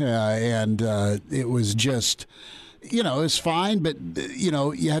went, and it was just... it was fine, but,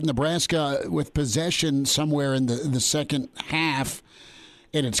 you had Nebraska with possession somewhere in the second half,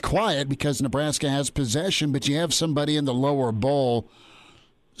 and it's quiet because Nebraska has possession, but you have somebody in the lower bowl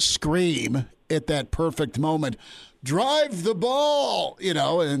scream at that perfect moment, drive the ball,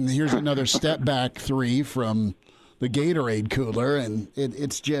 and here's another step back three from the Gatorade cooler, and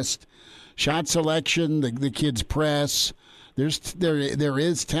it's just shot selection, the kids press. There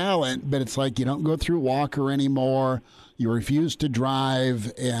is talent, but it's like you don't go through Walker anymore. You refuse to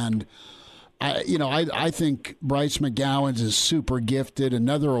drive, and I think Bryce McGowens is super gifted.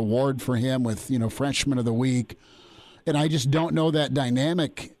 Another award for him with Freshman of the Week, and I just don't know that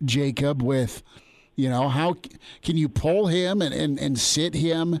dynamic, Jacob. With how can you pull him and sit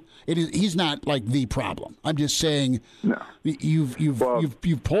him? He's not like the problem. I'm just saying. No.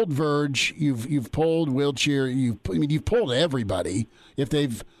 You've pulled Verge, you've pulled Wiltshire, you've pulled everybody. If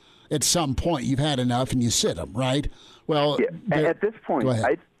they've at some point you've had enough and you sit them, right? Well, at this point,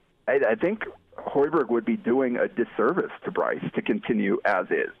 I think Hoiberg would be doing a disservice to Bryce to continue as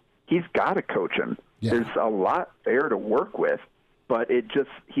is. He's got to coach him. Yeah. There's a lot there to work with, but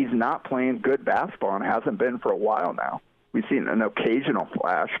he's not playing good basketball and hasn't been for a while now. We've seen an occasional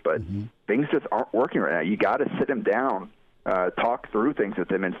flash, but things just aren't working right now. You got to sit him down, talk through things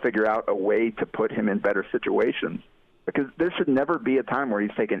with him, and figure out a way to put him in better situations. Because there should never be a time where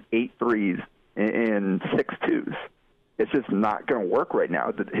he's taking 8 threes and 6 twos. It's just not going to work right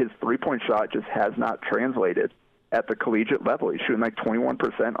now. His three-point shot just has not translated at the collegiate level. He's shooting like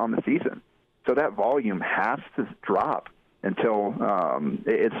 21% on the season. So that volume has to drop until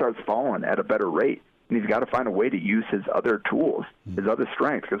it starts falling at a better rate. And he's got to find a way to use his other tools, his other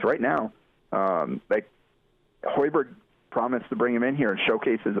strengths. Because right now, Hoiberg promised to bring him in here and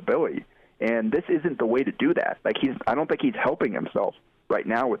showcase his ability. And this isn't the way to do that. I don't think he's helping himself right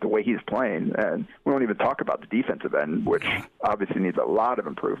now with the way he's playing. And we won't even talk about the defensive end, which obviously needs a lot of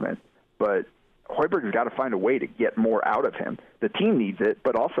improvement. But Hoiberg's got to find a way to get more out of him. The team needs it,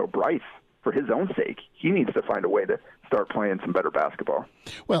 but also Bryce, for his own sake, he needs to find a way to start playing some better basketball.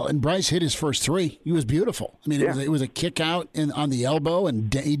 Well, and Bryce hit his first three. He was beautiful. I mean, it was a kick out on the elbow,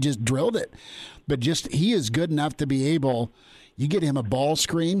 and he just drilled it. But he is good enough to be able. You get him a ball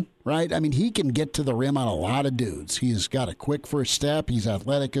screen, right? I mean, he can get to the rim on a lot of dudes. He's got a quick first step. He's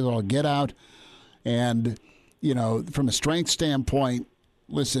athletic as all get out. And, from a strength standpoint,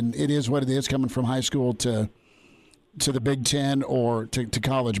 listen, it is what it is coming from high school to the Big Ten or to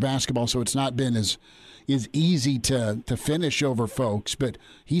college basketball. So it's not been as easy to finish over folks, but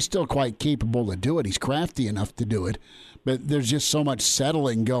he's still quite capable to do it. He's crafty enough to do it. But there's just so much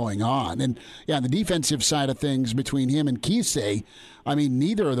settling going on. And, the defensive side of things between him and Keisei, I mean,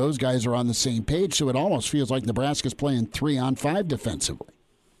 neither of those guys are on the same page, so it almost feels like Nebraska's playing 3-on-5 defensively.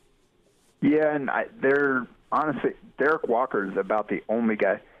 Yeah, and honestly, Derek Walker is about the only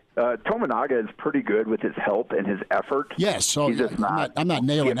guy. Tominaga is pretty good with his help and his effort. Yes, so he's just I'm not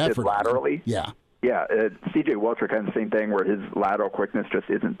nailing effort laterally. Yeah. Yeah, C.J. Wilcher kind of the same thing where his lateral quickness just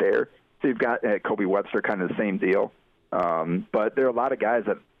isn't there. So you've got Kobe Webster kind of the same deal. But there are a lot of guys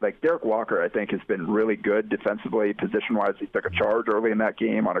that, like Derek Walker, I think has been really good defensively, position-wise. He took a charge early in that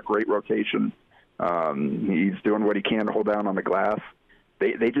game on a great rotation. He's doing what he can to hold down on the glass.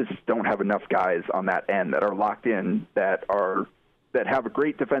 They just don't have enough guys on that end that are locked in, that have a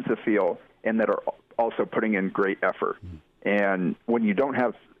great defensive feel, and that are also putting in great effort. And when you don't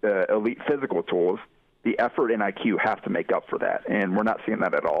have elite physical tools, the effort and IQ have to make up for that. And we're not seeing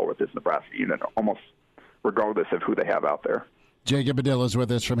that at all with this Nebraska unit, almost regardless of who they have out there. Jacob Padilla is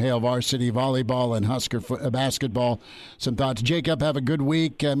with us from Hale Varsity Volleyball and Husker basketball. Some thoughts. Jacob, have a good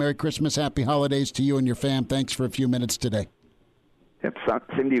week. Merry Christmas, happy holidays to you and your fam. Thanks for a few minutes today. Yep,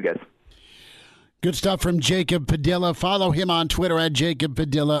 same to you guys. Good stuff from Jacob Padilla. Follow him on Twitter at Jacob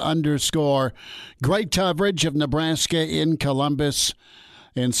Padilla _. Great coverage of Nebraska in Columbus,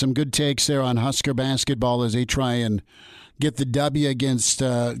 and some good takes there on Husker basketball as they try and get the W against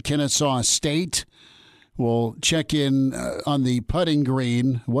Kennesaw State. We'll check in on the putting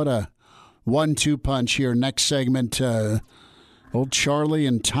green. What a 1-2 punch here. Next segment, old Charlie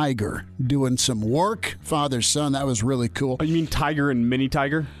and Tiger doing some work. Father-son, that was really cool. Oh, you mean Tiger and Mini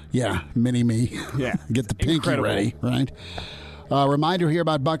Tiger? Yeah, Mini-Me. Yeah. Get the pinky ready, right? Reminder here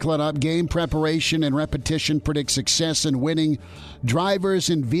about Buckle It Up. Game preparation and repetition predict success in winning. Drivers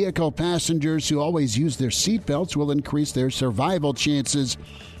and vehicle passengers who always use their seatbelts will increase their survival chances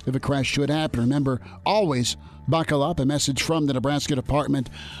if a crash should happen. Remember, always buckle up. A message from the Nebraska Department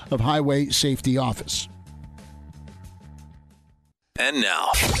of Highway Safety Office. And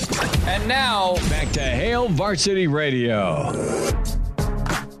now, back to Hail Varsity Radio.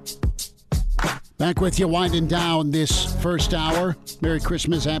 Back with you, winding down this first hour. Merry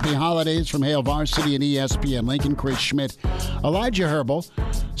Christmas, Happy Holidays from Hail Varsity and ESPN Lincoln. Chris Schmidt, Elijah Herbal.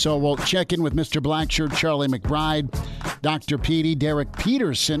 So we'll check in with Mr. Blackshirt, Charlie McBride, Dr. Petey, Derek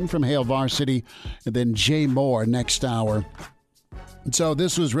Peterson from Hail Varsity, and then Jay Moore next hour. And so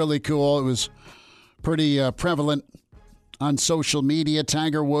this was really cool. It was pretty prevalent on social media.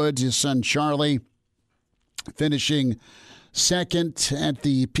 Tiger Woods, his son Charlie, finishing second at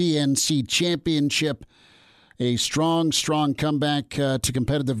the PNC Championship. A strong comeback to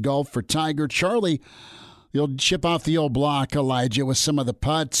competitive golf for Tiger. Charlie, you'll chip off the old block, Elijah, with some of the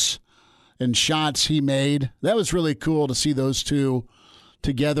putts and shots he made. That was really cool to see those two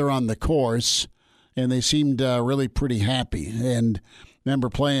together on the course, and they seemed really pretty happy. And remember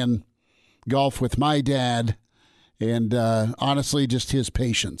playing golf with my dad, and honestly, just his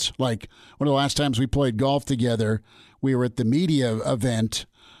patience. Like one of the last times we played golf together, we were at the media event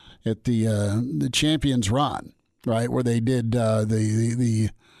at the Champions Run, right, where they did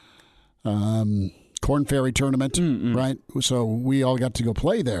the Corn Ferry tournament, right? So we all got to go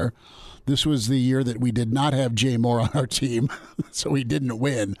play there. This was the year that we did not have Jay Moore on our team, so we didn't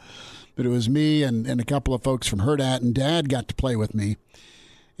win. But it was me and a couple of folks from Hurrdat, and Dad got to play with me.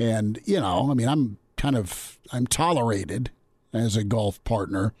 And, you know, I mean, I'm tolerated as a golf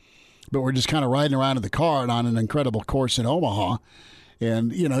partner, but we're just kind of riding around in the car and on an incredible course in Omaha.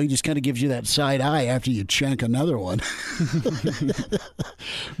 And, you know, he just kind of gives you that side eye after you shank another one.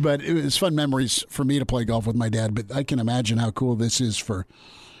 But it was fun memories for me to play golf with my dad. But I can imagine how cool this is for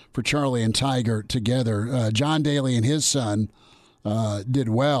Charlie and Tiger together. John Daly and his son did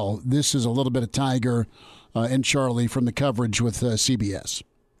well. This is a little bit of Tiger and Charlie from the coverage with CBS.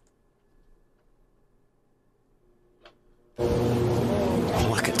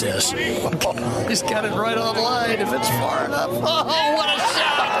 Look at this. He's got it right on the line if it's far enough. Oh, what a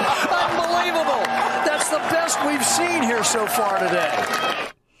shot! Unbelievable! That's the best we've seen here so far today.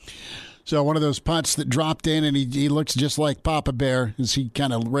 So one of those putts that dropped in, and he looks just like Papa Bear as he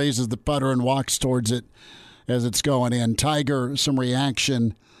kind of raises the putter and walks towards it as it's going in. Tiger, some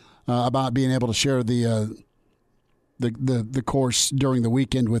reaction about being able to share the course during the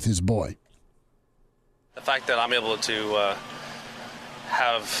weekend with his boy. The fact that I'm able to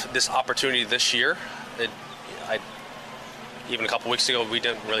have this opportunity this year, even a couple weeks ago, we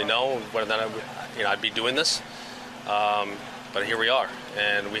didn't really know whether I'd be doing this. But here we are,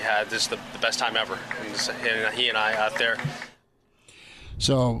 and we had this the best time ever. And he and I out there.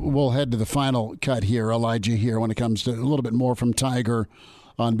 So we'll head to the final cut here, Elijah, here when it comes to a little bit more from Tiger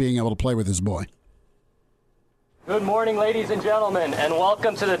on being able to play with his boy. Good morning, ladies and gentlemen, and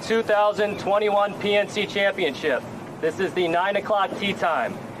welcome to the 2021 PNC Championship. This is the 9 o'clock tee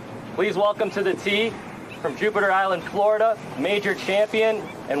time. Please welcome to the tee from Jupiter Island, Florida, major champion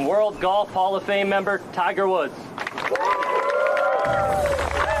and World Golf Hall of Fame member, Tiger Woods.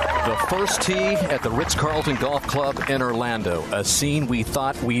 The first tee at the Ritz-Carlton Golf Club in Orlando, a scene we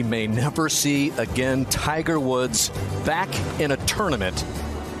thought we may never see again. Tiger Woods back in a tournament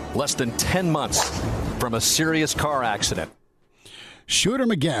less than 10 months from a serious car accident. Shooter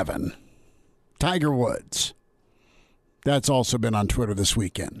McGavin, Tiger Woods. That's also been on Twitter this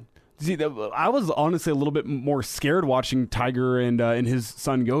weekend. See, I was honestly a little bit more scared watching Tiger and his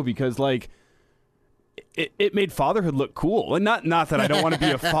son go because, like, it made fatherhood look cool. And not that I don't want to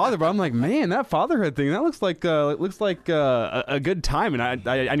be a father, but I'm like, man, that fatherhood thing, that looks like a good time, and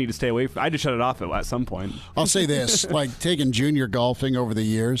I need to stay away from. I just shut it off at some point. I'll say this, like taking Junior golfing over the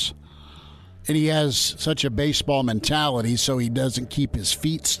years, and he has such a baseball mentality, so he doesn't keep his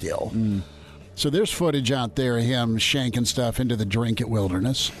feet still. So there's footage out there of him shanking stuff into the drink at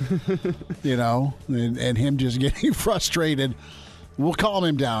Wilderness, you know, and him just getting frustrated. We'll calm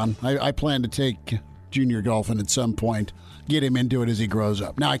him down. I plan to take Junior golfing at some point, get him into it as he grows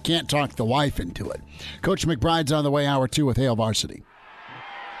up. Now, I can't talk the wife into it. Coach McBride's on the way, hour 2 with Hail Varsity.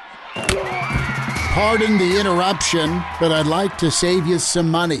 Pardon the interruption, but I'd like to save you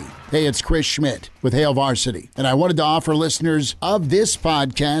some money. Hey, it's Chris Schmidt with Hail Varsity, and I wanted to offer listeners of this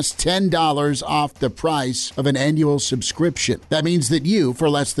podcast $10 off the price of an annual subscription. That means that you, for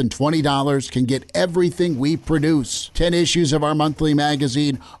less than $20, can get everything we produce. 10 issues of our monthly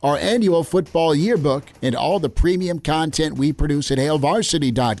magazine, our annual football yearbook, and all the premium content we produce at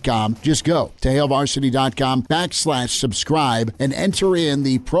HailVarsity.com. Just go to HailVarsity.com/subscribe and enter in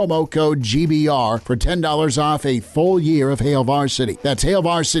the promo code GBR for $10 off a full year of Hail Varsity. That's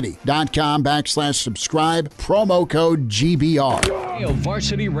HailVarsity.com/subscribe, promo code GBR. Hail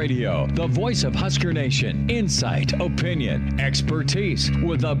Varsity Radio, the voice of Husker Nation. Insight, opinion, expertise,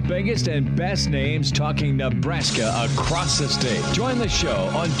 with the biggest and best names talking Nebraska across the state. Join the show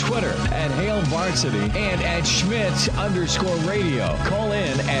on Twitter at Hail Varsity and at Schmidt_radio. Call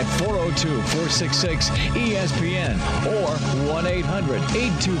in at 402-466-ESPN or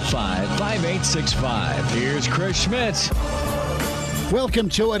 1-800-825-5865. Here's Chris Schmidt. Welcome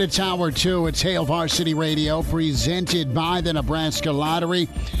to it. It's Hour 2. It's Hail Varsity Radio, presented by the Nebraska Lottery.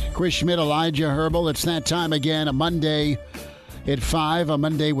 Chris Schmidt, Elijah Herbal. It's that time again, a Monday at 5, a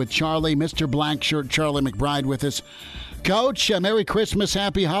Monday with Charlie, Mr. Blackshirt, Charlie McBride with us. Coach, Merry Christmas,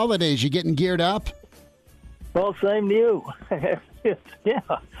 Happy Holidays. You getting geared up? Well, same to you. Yeah,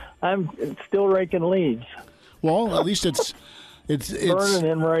 I'm still raking leaves. Well, at least it's burning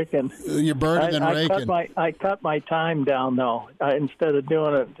and raking. You're burning and raking. I cut my time down though. Instead of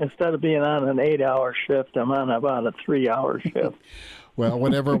being on an 8-hour shift, I'm on about a 3-hour shift. Well,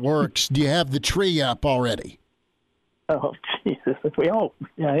 whatever works. Do you have the tree up already? Oh, Jesus! We hope.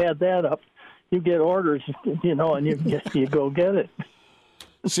 I had that up. You get orders, and you go get it.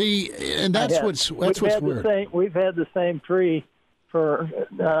 See, and that's what's weird. We've had the same tree for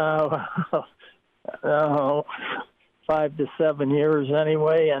 5 to 7 years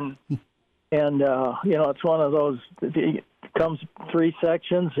anyway, and it's one of those. It comes 3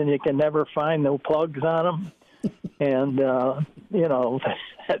 sections, and you can never find no plugs on them, and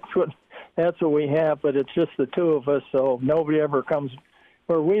that's what we have. But it's just the two of us, so nobody ever comes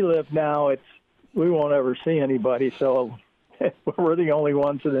where we live now. We won't ever see anybody, so we're the only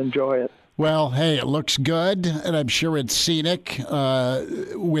ones that enjoy it. Well, hey, it looks good, and I'm sure it's scenic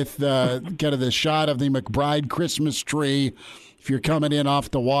with kind of the shot of the McBride Christmas tree. If you're coming in off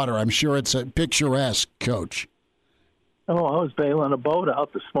the water, I'm sure it's a picturesque, Coach. Oh, I was bailing a boat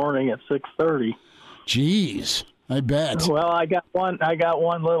out this morning at 6:30. Jeez, I bet. Well, I got one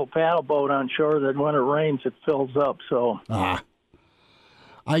little paddle boat on shore that when it rains, it fills up. So.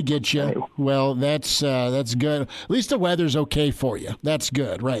 I get you. Well, that's good. At least the weather's okay for you. That's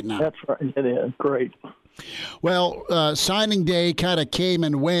good right now. That's right. It is. Great. Well, signing day kind of came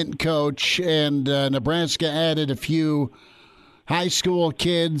and went, Coach, and Nebraska added a few high school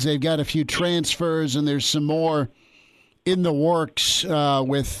kids. They've got a few transfers, and there's some more in the works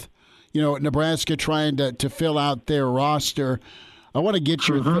with, Nebraska trying to fill out their roster. I want to get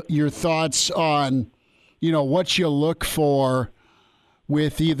your thoughts on, what you look for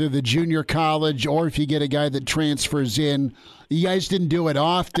with either the junior college or if you get a guy that transfers in. You guys didn't do it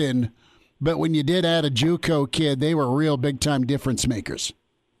often, but when you did add a JUCO kid, they were real big-time difference makers.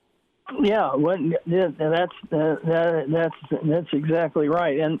 Yeah, that's exactly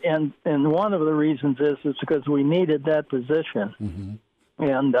right. And one of the reasons is because we needed that position. Mm-hmm.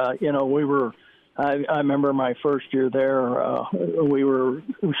 And, we were – I remember my first year there, we were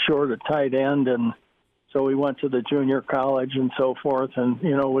short a tight end, and so we went to the junior college and so forth, and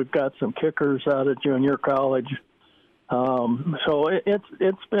we've got some kickers out of junior college. So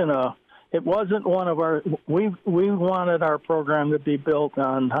it's been it wasn't one of our. We wanted our program to be built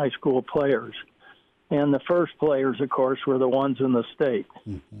on high school players, and the first players, of course, were the ones in the state.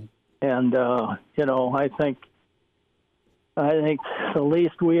 Mm-hmm. And I think the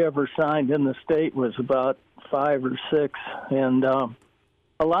least we ever signed in the state was about 5 or 6, and.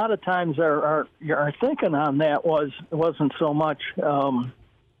 A lot of times our thinking on that wasn't so much,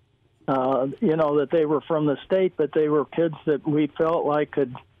 that they were from the state, but they were kids that we felt like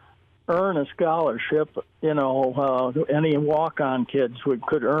could earn a scholarship. Any walk-on kids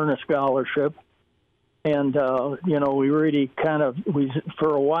could earn a scholarship. And, we really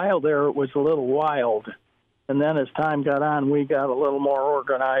for a while there, it was a little wild. And then as time got on, we got a little more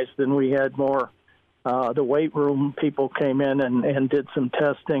organized and we had more. The weight room people came in and did some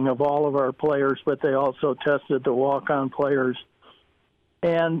testing of all of our players, but they also tested the walk-on players.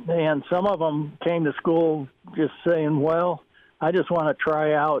 And some of them came to school just saying, well, I just want to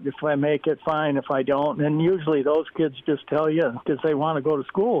try out. If I make it, fine. If I don't. And usually those kids just tell you because they want to go to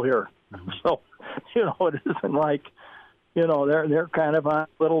school here. Mm-hmm. So, it isn't like, they're kind of on a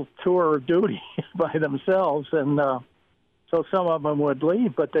little tour of duty by themselves. And So some of them would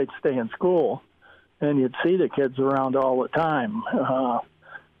leave, but they'd stay in school, and you'd see the kids around all the time.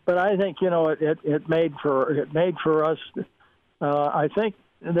 But I think it made for us. I think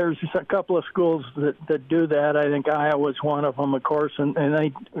there's a couple of schools that do that. I think Iowa's one of them, of course, and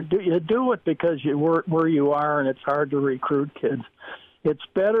you do it because where you are, and it's hard to recruit kids. It's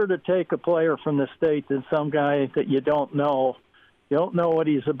better to take a player from the state than some guy that you don't know. You don't know what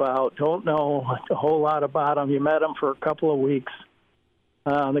he's about, don't know a whole lot about him. You met him for a couple of weeks.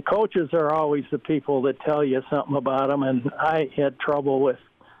 The coaches are always the people that tell you something about them, and I had trouble with,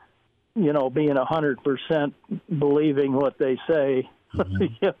 being 100% believing what they say,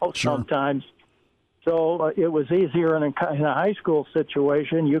 sometimes. So it was easier in a high school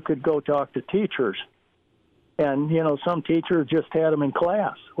situation. You could go talk to teachers. And, some teachers just had them in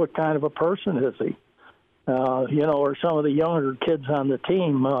class. What kind of a person is he? Or some of the younger kids on the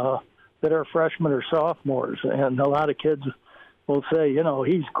team that are freshmen or sophomores. And a lot of kids will say,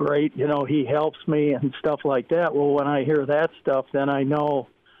 he's great, he helps me and stuff like that. Well, when I hear that stuff, then I know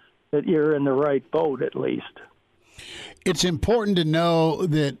that you're in the right boat at least. It's important to know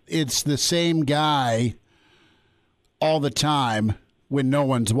that it's the same guy all the time when no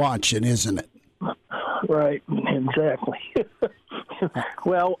one's watching, isn't it? Right, exactly.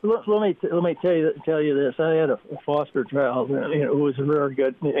 Well, let me tell you this. I had a foster child who was very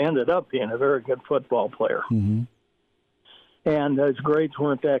good. Ended up being a very good football player. Mm-hmm. And his grades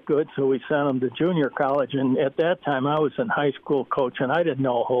weren't that good, so we sent him to junior college. And at that time, I was in high school coach, and I didn't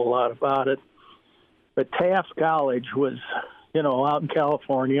know a whole lot about it. But Taft College was, out in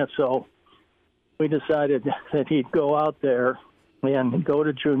California, so we decided that he'd go out there and go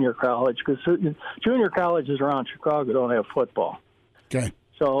to junior college, because junior colleges around Chicago don't have football. Okay.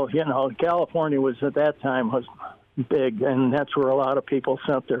 So, California was at that time was big, and that's where a lot of people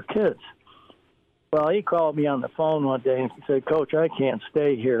sent their kids. Well, he called me on the phone one day and he said, "Coach, I can't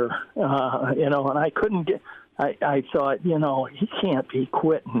stay here." And I couldn't get. I thought, he can't be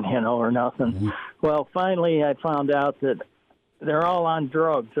quitting, or nothing. Mm-hmm. Well, finally, I found out that they're all on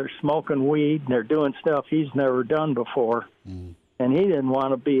drugs. They're smoking weed and they're doing stuff he's never done before, and he didn't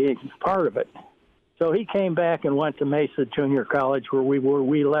want to be part of it. So he came back and went to Mesa Junior College, where we were.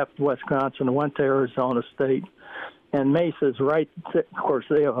 We left Wisconsin and went to Arizona State. And Mesa's right, of course,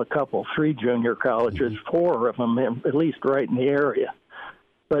 they have 3 junior colleges, 4 of them, at least right in the area.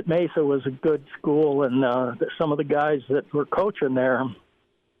 But Mesa was a good school, and some of the guys that were coaching there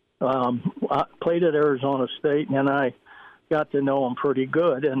played at Arizona State, and I got to know them pretty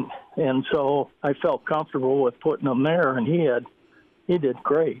good. And so I felt comfortable with putting them there, and he did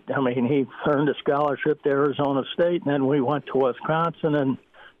great. I mean, he earned a scholarship to Arizona State, and then we went to Wisconsin, and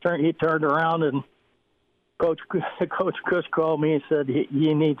he turned around and Coach Chris called me and said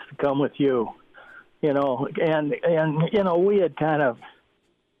he needs to come with you, and we had kind of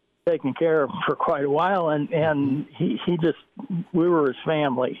taken care of him for quite a while, and we were his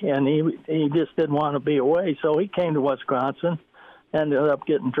family, and he just didn't want to be away, so he came to Wisconsin, ended up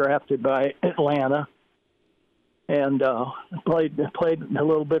getting drafted by Atlanta, and played a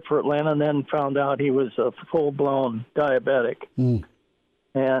little bit for Atlanta, and then found out he was a full-blown diabetic.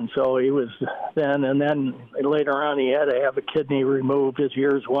 And so he was then, and then later on he had to have a kidney removed as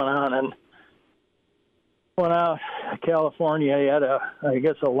years went on. And went out to California, he had a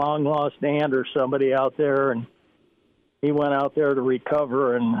long-lost aunt or somebody out there, and he went out there to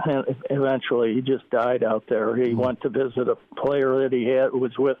recover, and eventually he just died out there. He went to visit a player that he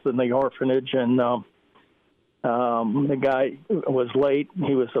was with in the orphanage, and the guy was late.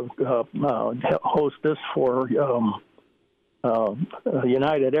 He was a hostess for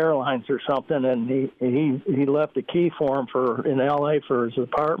United Airlines or something, and he left a key for him in L.A. for his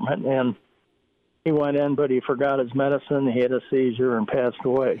apartment, and he went in, but he forgot his medicine. He had a seizure and passed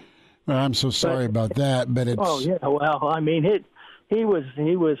away. Well, I'm so sorry about that, but it's. Oh yeah, well, I mean, he was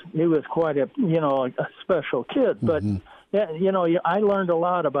quite a a special kid, but I learned a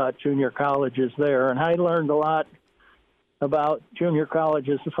lot about junior colleges there, and I learned a lot about junior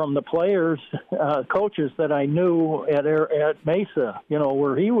colleges from the players, coaches that I knew at Mesa,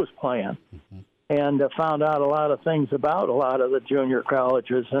 where he was playing, and found out a lot of things about a lot of the junior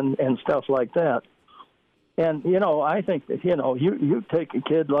colleges and stuff like that. And, I think that, you take a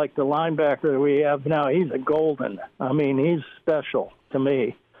kid like the linebacker that we have now, he's a golden. I mean, he's special to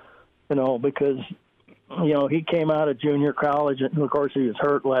me, because, he came out of junior college, and of course he was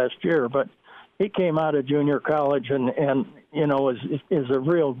hurt last year, but he came out of junior college and is a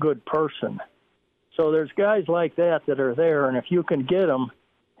real good person. So there's guys like that are there, and if you can get them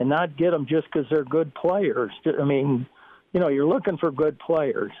and not get them just because they're good players, I mean, you're looking for good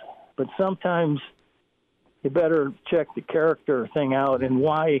players, but sometimes you better check the character thing out and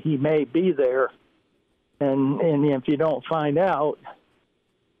why he may be there. And if you don't find out,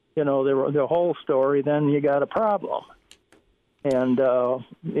 the whole story, then you got a problem. And,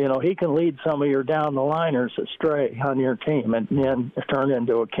 he can lead some of your down-the-liners astray on your team and turn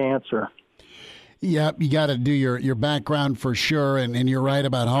into a cancer. Yeah, you got to do your background for sure, and you're right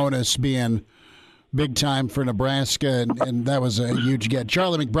about Honus being big time for Nebraska, and that was a huge get.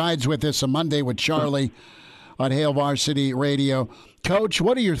 Charlie McBride's with us, a Monday with Charlie on Hail Varsity Radio. Coach,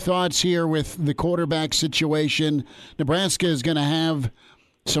 what are your thoughts here with the quarterback situation? Nebraska is going to have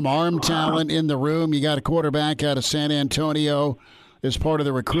some arm talent in the room. You got a quarterback out of San Antonio as part of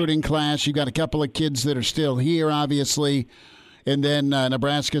the recruiting class. You got a couple of kids that are still here, obviously. And then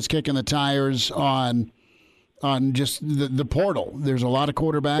Nebraska's kicking the tires on just the portal. There's a lot of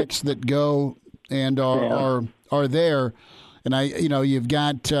quarterbacks that go and are there. And you've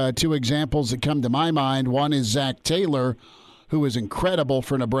got two examples that come to my mind. One is Zach Taylor, who was incredible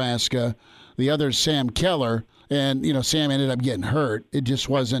for Nebraska. The other is Sam Keller. And, Sam ended up getting hurt. It just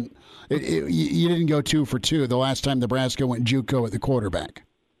wasn't you didn't go 2 for 2 the last time Nebraska went JUCO at the quarterback.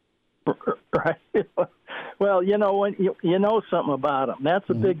 Right. Well, when you know something about them, that's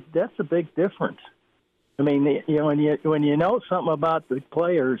a big difference. I mean, when you know something about the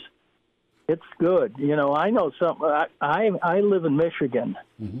players, it's good. I know something. I live in Michigan.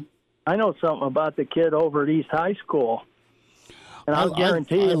 Mm-hmm. I know something about the kid over at East High School. And I'll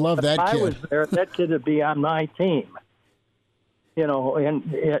guarantee you, if I was there, that kid would be on my team. And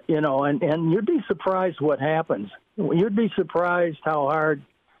you'd be surprised what happens. You'd be surprised how hard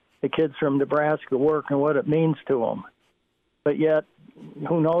the kids from Nebraska work and what it means to them. But yet,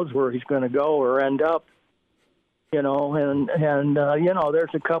 who knows where he's going to go or end up? There's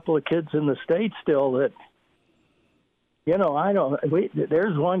a couple of kids in the state still that.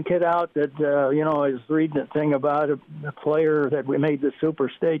 There's one kid out that, is reading a thing about a player that we made the Super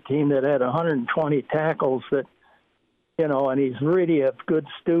State team that had 120 tackles that, and he's really a good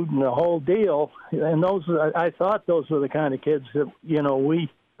student, the whole deal. And I thought those were the kind of kids that,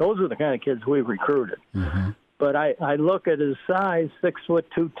 those are the kind of kids we recruited. Mm-hmm. But I look at his size, 6'2",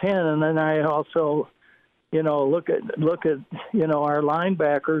 210, and then I also, look at our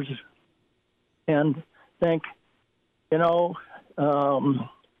linebackers and think, he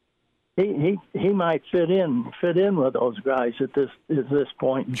might fit in with those guys at this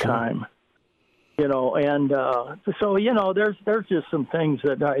point in time. There's just some things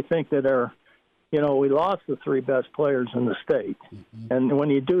that I think that are, we lost the 3 best players in the state, mm-hmm. and when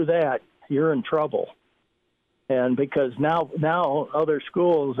you do that, you're in trouble. And because now other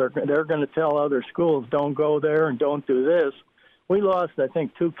schools they're going to tell other schools don't go there and don't do this. We lost, I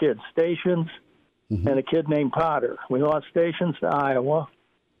think, 2 kids, Stations. Mm-hmm. And a kid named Potter. We lost Stations to Iowa,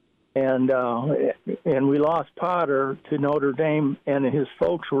 and we lost Potter to Notre Dame. And his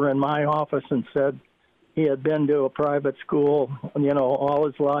folks were in my office and said he had been to a private school, all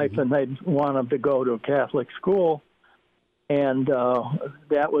his life, mm-hmm. and they'd want him to go to a Catholic school. And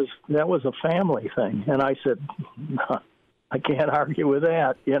that was a family thing. And I said, I can't argue with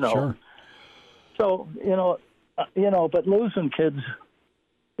that, Sure. So but losing kids.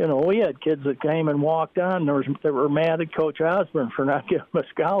 We had kids that came and walked on. They were mad at Coach Osborne for not giving him a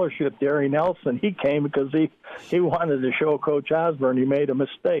scholarship. Gary Nelson, he came because he wanted to show Coach Osborne he made a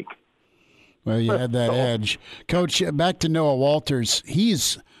mistake. Well, you had that edge. Coach, back to Noah Walters.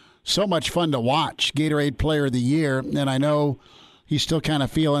 He's so much fun to watch, Gatorade Player of the Year, and I know he's still kind of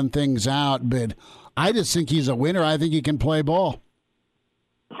feeling things out, but I just think he's a winner. I think he can play ball.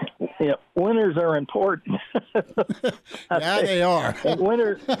 Yeah, winners are important. Yeah, they are.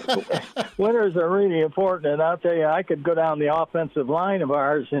 Winners are really important, and I'll tell you, I could go down the offensive line of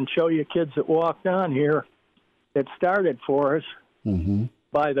ours and show you kids that walked on here that started for us mm-hmm.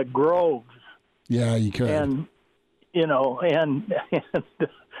 by the Groves. Yeah, you could. And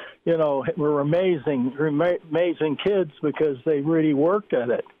were amazing kids because they really worked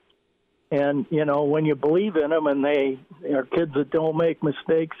at it. And, when you believe in them and they are kids that don't make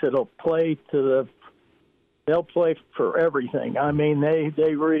mistakes, they'll play for everything. I mean,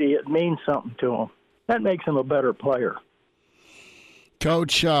 they really, it means something to them. That makes them a better player.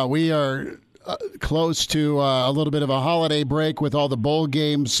 Coach, we are close to a little bit of a holiday break with all the bowl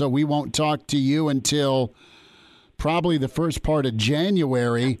games, so we won't talk to you until probably the first part of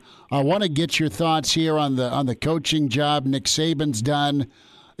January. I want to get your thoughts here on the coaching job Nick Saban's done.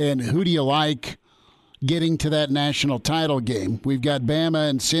 And who do you like getting to that national title game? We've got Bama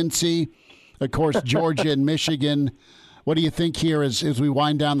and Cincy, of course, Georgia and Michigan. What do you think here as we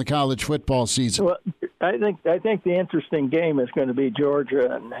wind down the college football season? Well, I think the interesting game is going to be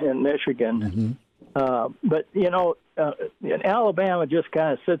Georgia and Michigan. But, Alabama just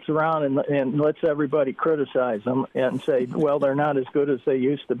kind of sits around and lets everybody criticize them and say, well, they're not as good as they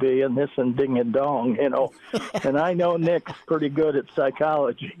used to be, and this and ding and dong, And I know Nick's pretty good at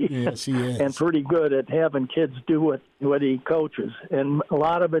psychology. Yes, he is. And pretty good at having kids do what he coaches. And a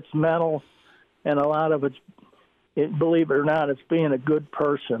lot of it's mental, and a lot of it's, believe it or not, it's being a good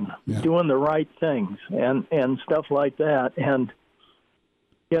person, doing the right things and stuff like that. And,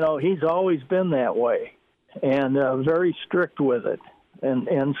 he's always been that way and very strict with it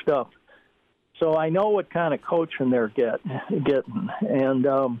and stuff. So I know what kind of coaching they're getting. And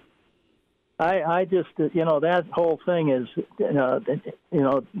I just, that whole thing is,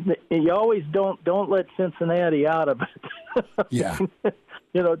 you always don't let Cincinnati out of it. Yeah.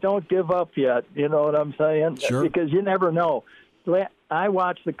 Don't give up yet. You know what I'm saying? Sure. Because you never know. I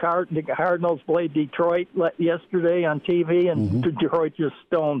watched the Cardinals play Detroit yesterday on TV, and Detroit just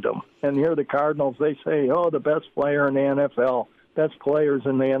stoned them. And here the Cardinals, they say, the best player in the NFL, best players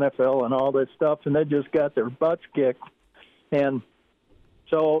in the NFL and all this stuff, and they just got their butts kicked. And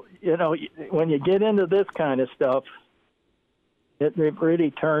so, when you get into this kind of stuff, it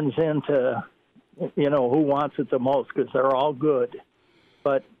really turns into, who wants it the most, because they're all good.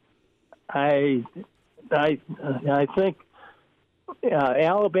 But I think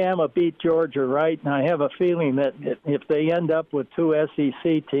Alabama beat Georgia, right? And I have a feeling that if they end up with two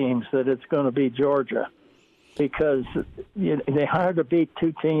SEC teams, that it's going to be Georgia, because they hard to beat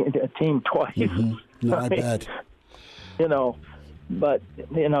a team twice. No, I bet. But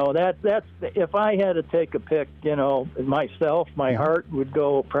that's if I had to take a pick, myself, my heart would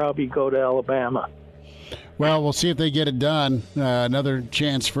probably go to Alabama. Well, we'll see if they get it done. Another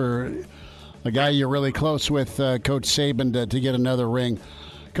chance for a guy you're really close with, Coach Saban, to get another ring.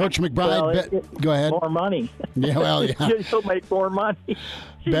 Coach McBride, go ahead. More money. Yeah, well, yeah. You'll make more money.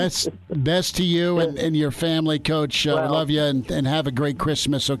 Best to you and your family, Coach. We love you, and have a great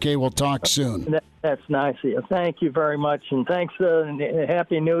Christmas. Okay, we'll talk soon. That's nice of you. Thank you very much, and thanks.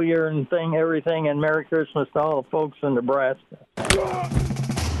 Happy New Year and everything, and Merry Christmas to all the folks in Nebraska.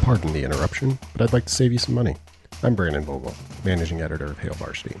 Pardon the interruption, but I'd like to save you some money. I'm Brandon Vogel, managing editor of Hail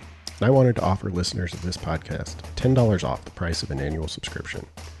Varsity, and I wanted to offer listeners of this podcast $10 off the price of an annual subscription.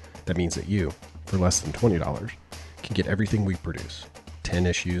 That means that you, for less than $20, can get everything we produce: 10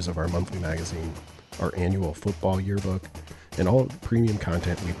 issues of our monthly magazine, our annual football yearbook, and all the premium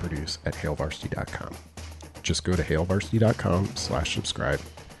content we produce at HailVarsity.com. Just go to HailVarsity.com/subscribe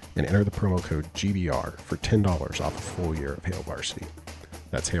and enter the promo code GBR for $10 off a full year of Hail Varsity.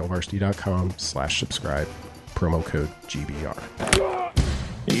 That's HailVarsity.com/subscribe, promo code GBR.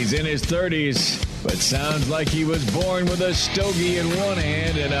 He's in his 30s, but sounds like he was born with a stogie in one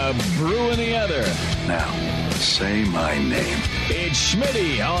hand and a brew in the other. Now, say my name. It's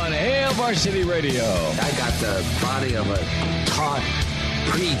Schmitty on Hail Varsity Radio. I got the body of a taut,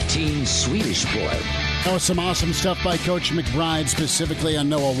 preteen Swedish boy. That was some awesome stuff by Coach McBride, specifically on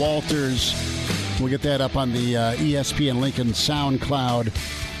Noah Walters. We'll get that up on the ESPN Lincoln SoundCloud.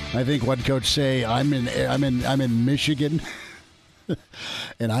 I think what Coach say, I'm in Michigan,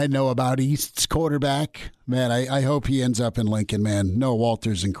 and I know about East's quarterback. Man, I hope he ends up in Lincoln, man. Noah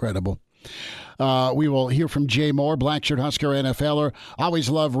Walters, incredible. We will hear from Jay Moore, Blackshirt Husker NFLer. Always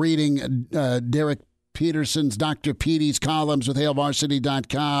love reading Derek Peterson's Dr. Petey's columns with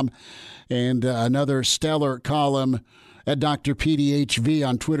HailVarsity.com, and another stellar column at Dr. Petey HV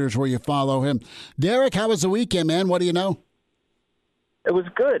on Twitter is where you follow him. Derek, how was the weekend, man? What do you know? It was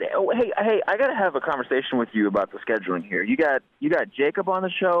good. Oh, hey, I got to have a conversation with you about the scheduling here. You got Jacob on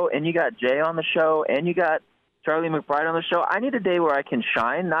the show, and you got Jay on the show, and you got Charlie McBride on the show. I need a day where I can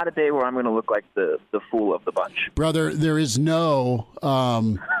shine, not a day where I'm going to look like the fool of the bunch. Brother, there is no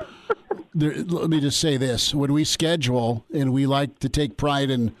let me just say this. When we schedule, and we like to take pride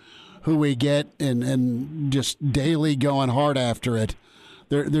in who we get and just daily going hard after it,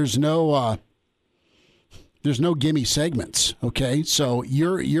 there's no gimme segments, okay? So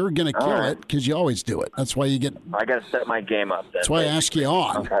you're going to kill it because you always do it. That's why you get... I got to set my game up then. That's why I ask you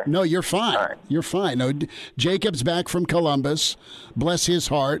on. Okay. No, you're fine. All right. You're fine. No, Jacob's back from Columbus. Bless his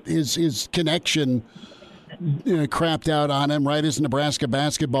heart. His connection crapped out on him right as Nebraska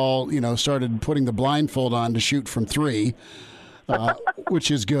basketball, started putting the blindfold on to shoot from three.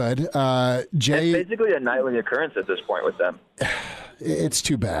 Which is good. Jay, it's basically a nightly occurrence at this point with them. It's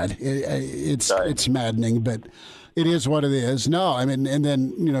too bad. It's maddening, but it is what it is. No, I mean, and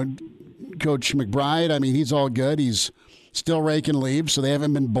then Coach McBride. I mean, he's all good. He's still raking leaves, so they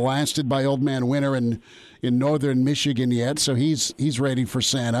haven't been blasted by Old Man Winter in northern Michigan yet. So he's ready for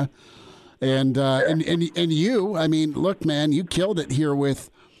Santa. And you, I mean, look, man, you killed it here with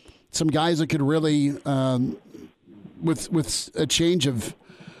some guys that could really, with a change of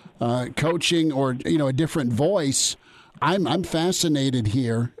coaching or a different voice. I'm fascinated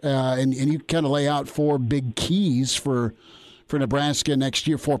here, and you kind of lay out 4 big keys for Nebraska next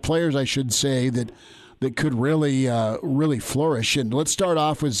year. 4 players, I should say, that could really flourish. And let's start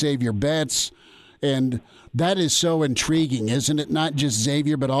off with Xavier Betts, and that is so intriguing, isn't it? Not just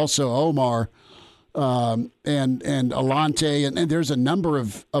Xavier, but also Omar and Alante, and there's a number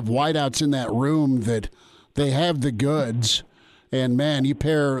of wideouts in that room that they have the goods. And man, you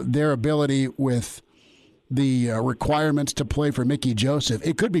pair their ability with the requirements to play for Mickey Joseph,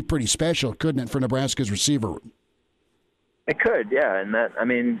 it could be pretty special, couldn't it, for Nebraska's receiver room? It could, yeah. And that, I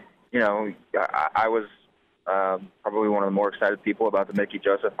mean, I was probably one of the more excited people about the Mickey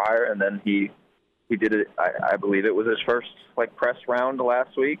Joseph hire, and then he did it. I believe it was his first press round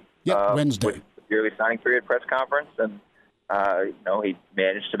last week. Yeah, Wednesday. With the yearly signing period press conference, and he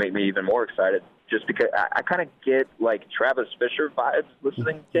managed to make me even more excited. Just because I kind of get Travis Fisher vibes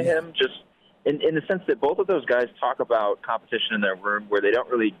listening to him, just in the sense that both of those guys talk about competition in their room where they don't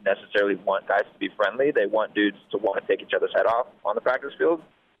really necessarily want guys to be friendly. They want dudes to want to take each other's head off on the practice field.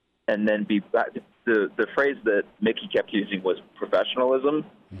 And then the phrase that Mickey kept using was professionalism,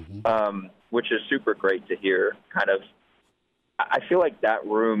 which is super great to hear. I feel like that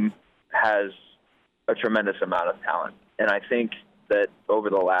room has a tremendous amount of talent. And I think that over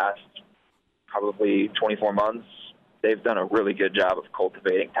the last probably 24 months, they've done a really good job of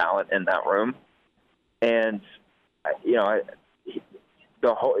cultivating talent in that room. And,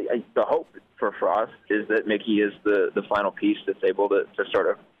 the hope for us is that Mickey is the final piece that's able to sort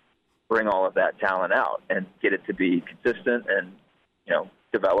of bring all of that talent out and get it to be consistent. And,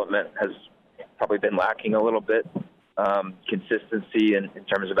 development has probably been lacking a little bit. Consistency in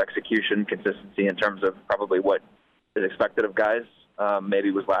terms of execution, consistency in terms of probably what is expected of guys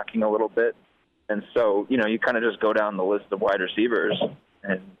maybe was lacking a little bit. And so, you kind of just go down the list of wide receivers,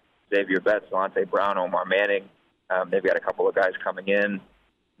 and Xavier Betts, Alante Brown, Omar Manning. They've got a couple of guys coming in.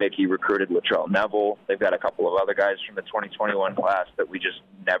 Mickey recruited Latrell Neville. They've got a couple of other guys from the 2021 class that we just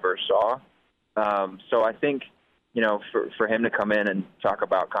never saw. So I think, for him to come in and talk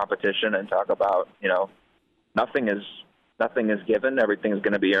about competition and talk about, nothing is given, everything is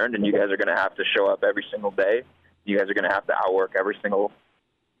going to be earned, and you guys are going to have to show up every single day. You guys are going to have to outwork every single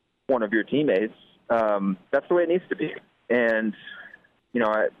one of your teammates. That's the way it needs to be. And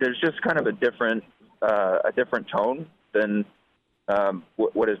there's just kind of a different tone than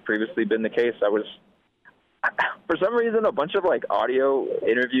what has previously been the case. I was, for some reason, a bunch of audio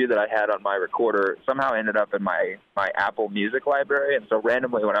interview that I had on my recorder somehow ended up in my Apple Music library, and so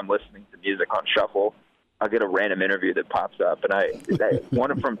randomly when I'm listening to music on shuffle, I'll get a random interview that pops up, and I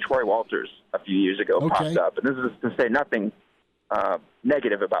one from Troy Walters a few years ago popped up, and this is to say nothing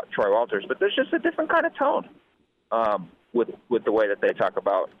negative about Troy Walters, but there's just a different kind of tone with the way that they talk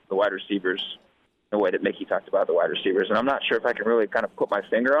about the wide receivers, the way that Mickey talked about the wide receivers. And I'm not sure if I can really kind of put my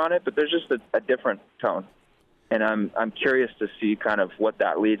finger on it, but there's just a different tone. And I'm curious to see kind of what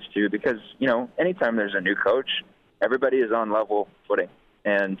that leads to, because, anytime there's a new coach, everybody is on level footing.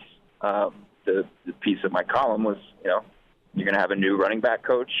 And the piece of my column was, you're going to have a new running back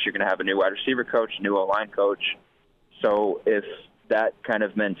coach, you're going to have a new wide receiver coach, new O-line coach. So if that kind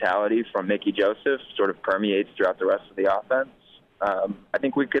of mentality from Mickey Joseph sort of permeates throughout the rest of the offense, I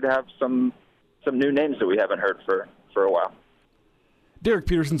think we could have some new names that we haven't heard for a while. Derek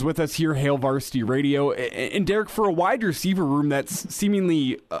Peterson's with us here, Hail Varsity Radio. And Derek, for a wide receiver room that's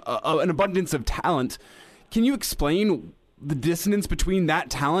seemingly an abundance of talent, can you explain the dissonance between that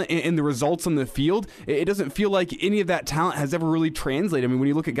talent and the results on the field? It doesn't feel like any of that talent has ever really translated. I mean, when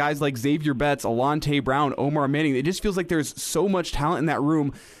you look at guys like Xavier Betts, Alante Brown, Omar Manning, it just feels like there's so much talent in that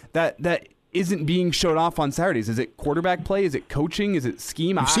room that isn't being showed off on Saturdays. Is it quarterback play? Is it coaching? Is it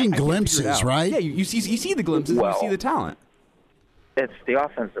scheme? You've seen glimpses, right? Yeah, you see the glimpses, and you see the talent. It's the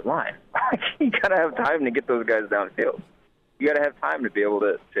offensive line. You got to have time to get those guys downfield. You got to have time to be able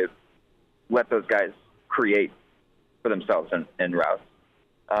to let those guys create for themselves in routes.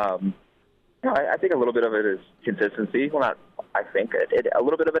 I think a little bit of it is consistency. Well, not I think. A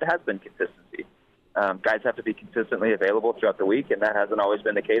little bit of it has been consistency. Guys have to be consistently available throughout the week, and that hasn't always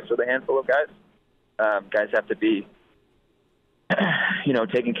been the case with a handful of guys. Guys have to be,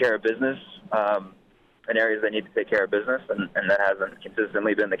 taking care of business in areas they need to take care of business, and that hasn't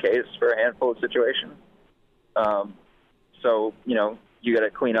consistently been the case for a handful of situations. So, you got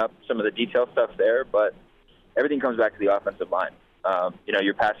to clean up some of the detail stuff there, but everything comes back to the offensive line.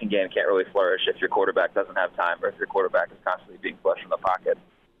 Your passing game can't really flourish if your quarterback doesn't have time, or if your quarterback is constantly being flushed from the pocket.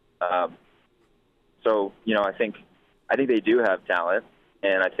 So, I think they do have talent.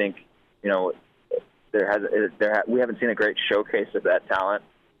 and I think we haven't seen a great showcase of that talent,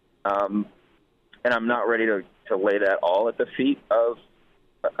 and I'm not ready to lay that all at the feet of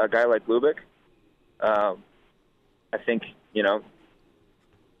a guy like Lubick. I think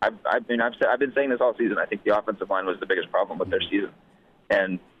I've been saying this all season. I think the offensive line was the biggest problem with their season,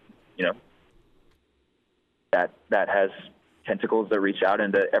 and that has tentacles that reach out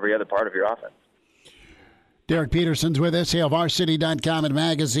into every other part of your offense. Derek Peterson's with us, HailVarsity.com and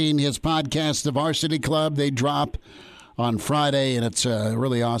magazine. His podcast, The Varsity Club, they drop on Friday, and it's a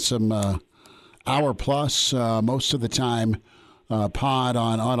really awesome hour plus, most of the time, pod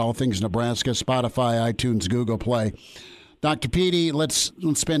on all things Nebraska, Spotify, iTunes, Google Play. Dr. Petey, let's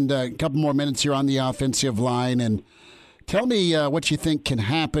spend a couple more minutes here on the offensive line, and tell me what you think can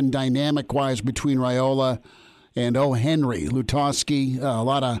happen dynamic-wise between Raiola and Henry. Lutovsky, a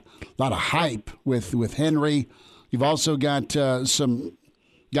lot of hype with Henry. You've also got some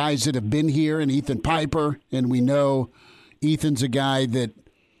guys that have been here, and Ethan Piper, and we know Ethan's a guy that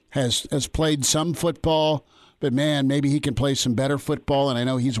has played some football, but, man, maybe he can play some better football, and I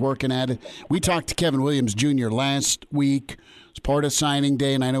know he's working at it. We talked to Kevin Williams Jr. last week as part of signing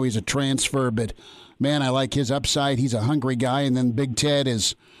day, and I know he's a transfer, but, man, I like his upside. He's a hungry guy, and then Big Ted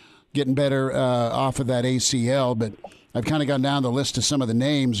is getting better off of that ACL, but I've kind of gone down the list of some of the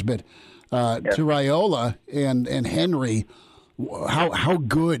names, but to Raiola and Henry, how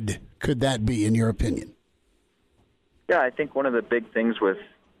good could that be in your opinion? Yeah, I think one of the big things with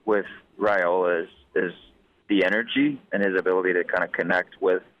Raiola is the energy and his ability to kind of connect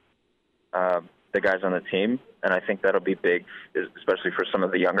with the guys on the team, and I think that'll be big, especially for some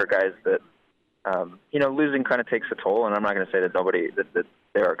of the younger guys that losing kind of takes a toll, and I'm not going to say that that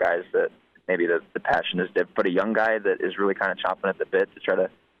there are guys that maybe the passion is different, but a young guy that is really kind of chomping at the bit to try to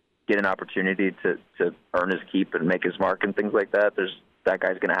get an opportunity to earn his keep and make his mark and things like that, that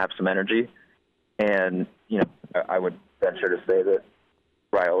guy's going to have some energy. And, I would venture to say that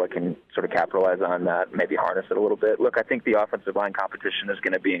Raiola can sort of capitalize on that, maybe harness it a little bit. Look, I think the offensive line competition is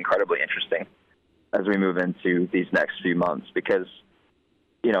going to be incredibly interesting as we move into these next few months because,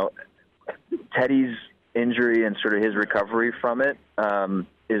 Teddy's injury and sort of his recovery from it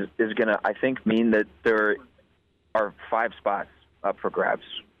is going to, I think, mean that there are 5 spots up for grabs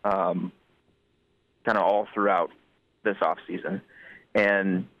kind of all throughout this offseason.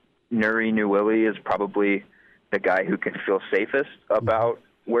 And Nuri Newilly is probably the guy who can feel safest about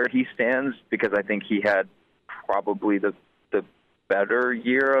where he stands because I think he had probably the better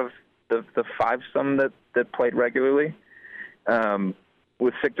year of the 5-some that played regularly.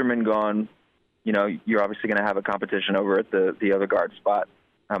 With Sichterman gone, you're obviously going to have a competition over at the other guard spot.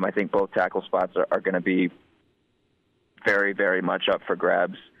 I think both tackle spots are going to be very, very much up for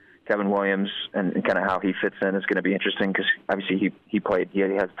grabs. Kevin Williams and kind of how he fits in is going to be interesting because obviously he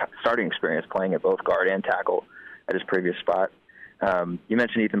has starting experience playing at both guard and tackle at his previous spot. You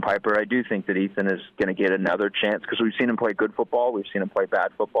mentioned Ethan Piper. I do think that Ethan is going to get another chance because we've seen him play good football. We've seen him play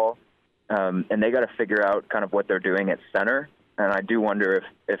bad football. And they got to figure out kind of what they're doing at center. And I do wonder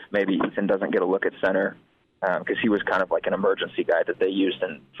if maybe Ethan doesn't get a look at center because he was kind of like an emergency guy that they used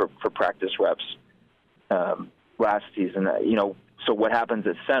for practice reps last season. So what happens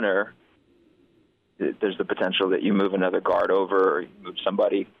at center, there's the potential that you move another guard over or you move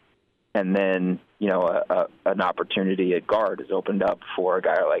somebody, and then, an opportunity at guard is opened up for a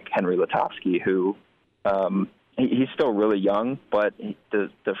guy like Henry Lutovsky, who he's still really young, but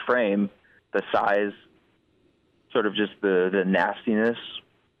the frame, the size, sort of just the nastiness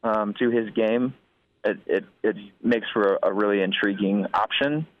to his game, it makes for a really intriguing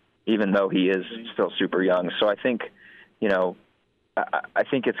option, even though he is still super young. So I think, I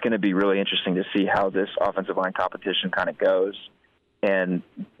think it's going to be really interesting to see how this offensive line competition kind of goes and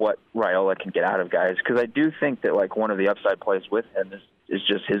what Raiola can get out of guys. Because I do think that, like, one of the upside plays with him is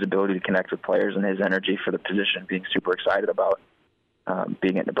just his ability to connect with players and his energy for the position, being super excited about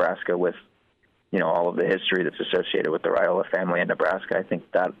being at Nebraska with, all of the history that's associated with the Raiola family in Nebraska. I think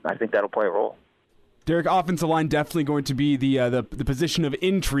that'll play a role. Derek, offensive line definitely going to be the position of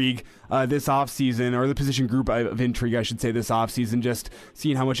intrigue this offseason, or the position group of intrigue, I should say, this offseason, just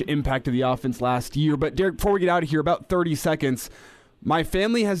seeing how much it impacted the offense last year. But, Derek, before we get out of here, about 30 seconds, my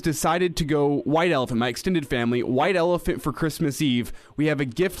family has decided to go White Elephant, my extended family, White Elephant for Christmas Eve. We have a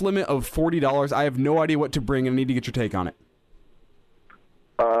gift limit of $40. I have no idea what to bring, and I need to get your take on it.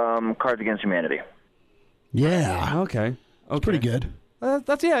 Cards Against Humanity. Yeah. Okay. It's pretty good. Yeah.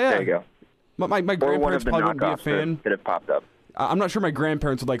 There you go. My grandparents probably wouldn't be a fan. That have popped up. I'm not sure my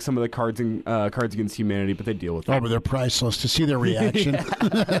grandparents would like some of the Cards Against Humanity, but they deal with it. Oh, but they're priceless. To see their reaction.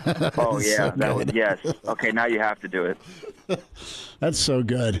 Oh, yeah. So Yes. Okay, now you have to do it. That's so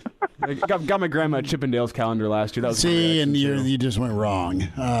good. I got my grandma a Chippendales calendar last year. That was See, and you just went wrong.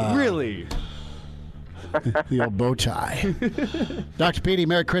 Really? The old bow tie. Dr. Petey,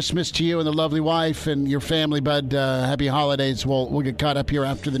 Merry Christmas to you and the lovely wife and your family, bud. Happy holidays. We'll get caught up here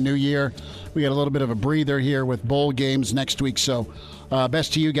after the new year. We got a little bit of a breather here with bowl games next week, so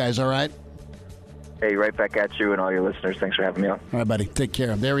best to you guys, all right? Hey, right back at you and all your listeners. Thanks for having me on. All right, buddy. Take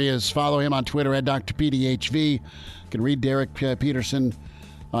care. There he is. Follow him on Twitter at Dr. PDHV. You can read Derek Peterson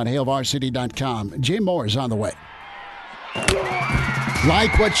on HailVarsity.com. Jay Moore is on the way.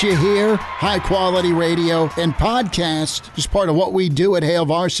 Like what you hear? High-quality radio and podcast is part of what we do at Hail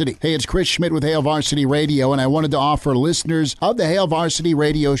Varsity. Hey, it's Chris Schmidt with Hail Varsity Radio, and I wanted to offer listeners of the Hail Varsity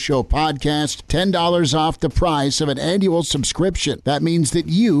Radio Show podcast $10 off the price of an annual subscription. That means that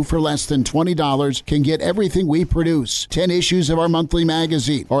you, for less than $20, can get everything we produce. 10 issues of our monthly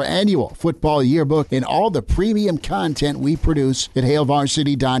magazine, our annual football yearbook, and all the premium content we produce at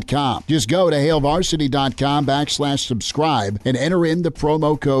HailVarsity.com. Just go to HailVarsity.com/subscribe and enter in the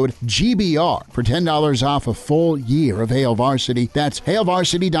promo code GBR for $10 off a full year of Hail Varsity. That's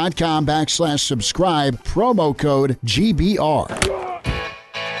HailVarsity.com/subscribe, promo code GBR.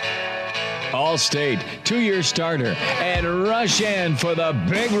 All-State, 2-year starter, and rush in for the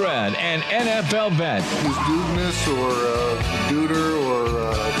Big Red and NFL vet. Is Dudeness or Duder or,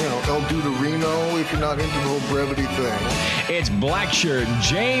 El Duderino if you're not into the whole brevity thing. It's Blackshirt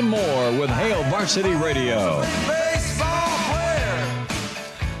Jay Moore with Hail Varsity Radio.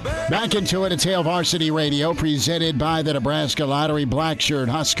 Back into it, it's Hail Varsity Radio, presented by the Nebraska Lottery. Blackshirt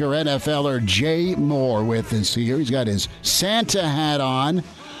Husker NFLer Jay Moore with us here. He's got his Santa hat on.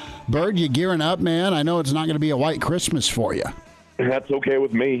 Bird, you gearing up, man? I know it's not going to be a white Christmas for you. That's okay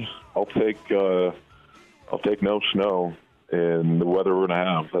with me. I'll take no snow and the weather we're going to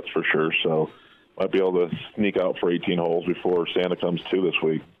have, that's for sure. So might be able to sneak out for 18 holes before Santa comes to this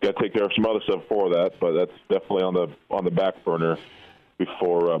week. Got to take care of some other stuff for that, but that's definitely on the back burner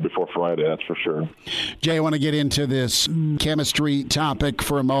before Friday, that's for sure. Jay, I want to get into this chemistry topic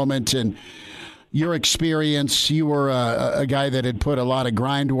for a moment and your experience. You were a guy that had put a lot of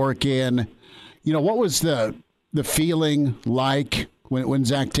grind work in. You know, what was the feeling like when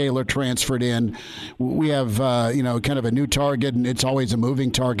Zach Taylor transferred in? We have, kind of a new target, and it's always a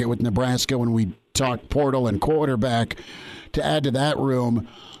moving target with Nebraska when we talk portal and quarterback to add to that room.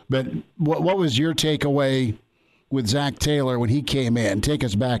 But what was your takeaway with Zach Taylor when he came in? Take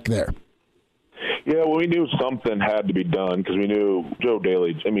us back there. Yeah, well, we knew something had to be done because we knew Joe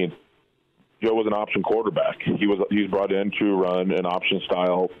Daly. I mean, Joe was an option quarterback. He was brought in to run an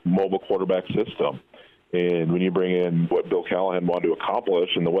option-style mobile quarterback system. And when you bring in what Bill Callahan wanted to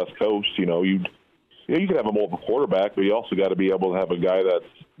accomplish in the West Coast, you can have a mobile quarterback, but you also got to be able to have a guy that's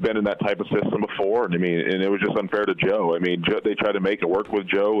been in that type of system before. And it was just unfair to Joe. I mean, they tried to make it work with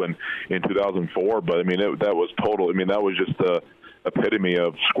Joe in 2004, but that was total. I mean, that was just the epitome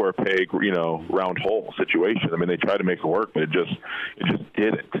of square peg, round hole situation. I mean, they tried to make it work, but it just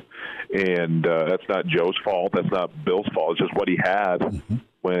didn't. And that's not Joe's fault. That's not Bill's fault. It's just what he had. Mm-hmm.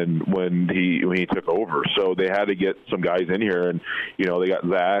 When he took over. So they had to get some guys in here, and they got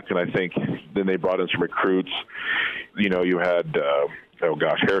Zach, and I think then they brought in some recruits. You had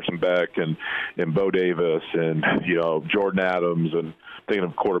Harrison Beck and Bo Davis and Jordan Adams, and thinking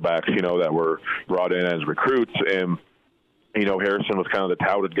of quarterbacks that were brought in as recruits. And Harrison was kind of the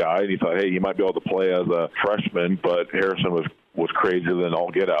touted guy, and he thought, hey, he might be able to play as a freshman, but Harrison was crazier than all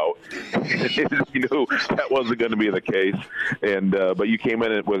get out. You knew that wasn't going to be the case. And but you came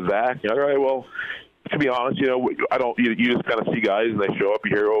in with Zach. All right, well, to be honest, you just kind of see guys and they show up.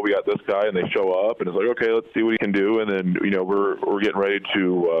 You hear, oh, we got this guy, and they show up, and it's like, okay, let's see what he can do. And then we're getting ready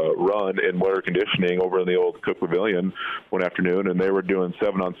to run in winter conditioning over in the old Cook Pavilion one afternoon, and they were doing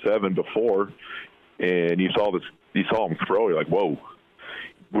 7-on-7 before, and you saw them throw. You're like, whoa.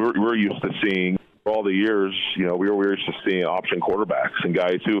 We're used to seeing. For all the years, we were used to seeing option quarterbacks and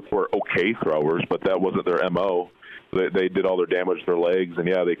guys who were okay throwers, but that wasn't their MO. They did all their damage to their legs, and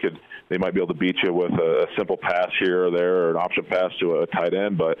they might be able to beat you with a simple pass here or there, or an option pass to a tight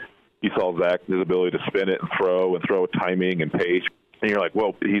end. But you saw Zach, his ability to spin it and throw with timing and pace, and you're like,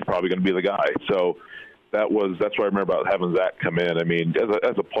 well, he's probably going to be the guy. So that's what I remember about having Zach come in. I mean,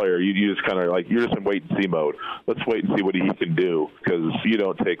 as a player, you just kind of like, you're just in wait and see mode. Let's wait and see what he can do, because you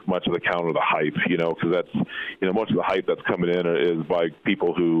don't take much of the count of the hype, because that's, most of the hype that's coming in is by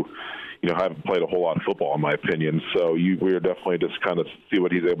people who, haven't played a whole lot of football, in my opinion. So we are definitely just kind of see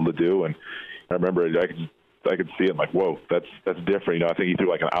what he's able to do. And I remember I could I could see it like, whoa, that's different. You know, I think he threw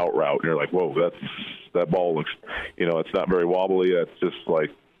like an out route, and you're like, whoa, that ball looks, you know, it's not very wobbly. That's just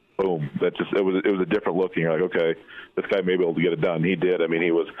like, boom. It was a different look. And you're like, okay, this guy may be able to get it done. He did. I mean,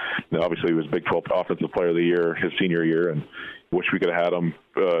 he was, you know, obviously he was Big 12 Offensive Player of the Year his senior year, and wish we could have had him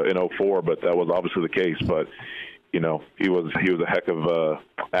in 2004, but that was obviously the case. But you know, he was a heck of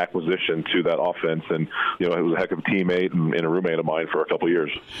acquisition to that offense, and you know, he was a heck of a teammate and a roommate of mine for a couple of years.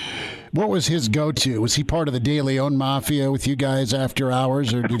 What was his go-to? Was he part of the De Leon Mafia with you guys after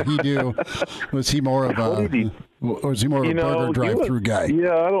hours, or did he do? Was he more of a burger drive-through guy?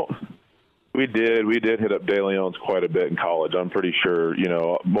 Yeah, We did hit up De Leon's quite a bit in college. I'm pretty sure, you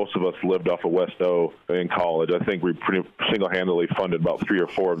know, most of us lived off of West O in college. I think we pretty single-handedly funded about 3 or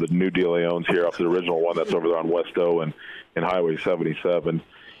 4 of the new De Leon's here off the original one that's over there on West O and Highway 77.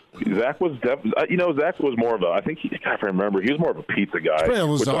 Zach was more of a, I think I can't remember, he was more of a pizza guy.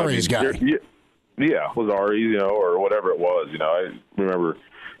 Lazari's guy. Yeah, Lazari, you know, or whatever it was. You know, I remember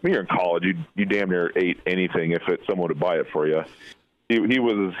when you're in college, you damn near ate anything if someone would buy it for you. He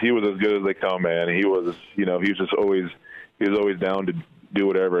was as good as they come, man. He was always down to do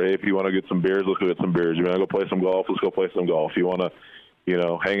whatever. Hey, if you want to get some beers, let's go get some beers. You want to go play some golf, let's go play some golf. You want to, you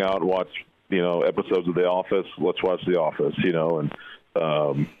know, hang out and watch, you know, episodes of The Office, let's watch The Office. You know, and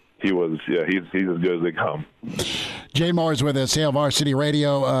he's as good as they come. Jay Moore's with us, Hail Varsity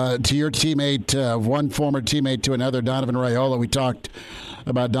Radio. To your teammate, one former teammate to another, Donovan Raiola. We talked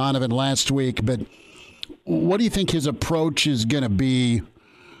about Donovan last week, but what do you think his approach is going to be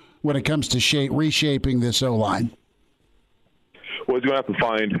when it comes to reshaping this O-line? Well, he's going to have to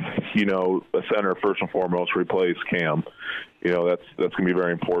find, you know, a center first and foremost, replace Cam. You know, that's going to be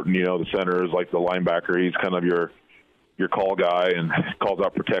very important. You know, the center is like the linebacker. He's kind of your call guy and calls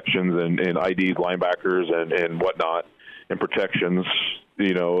out protections and IDs linebackers and whatnot and protections,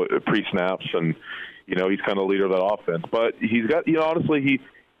 you know, pre-snaps. And, you know, he's kind of the leader of that offense. But he's got, you know, honestly,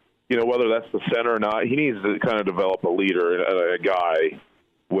 you know, whether that's the center or not, he needs to kind of develop a leader, a guy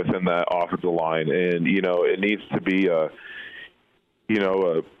within that offensive line. And, you know, it needs to be I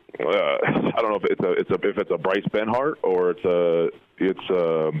don't know if it's a Bryce Benhart or it's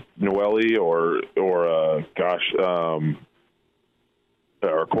Noelle or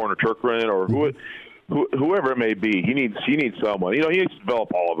Corner Turkren or whoever it may be. He needs someone. You know, he needs to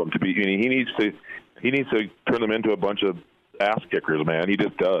develop all of them to be. You know, he needs to turn them into a bunch of ass kickers, man. He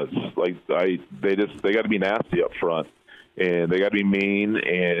just does. Like they got to be nasty up front, and they got to be mean.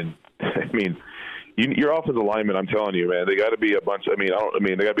 And I mean, your offensive linemen, I'm telling you, man, they got to be a bunch. They got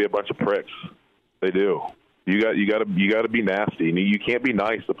to be a bunch of pricks. They do. You got to be nasty. You can't be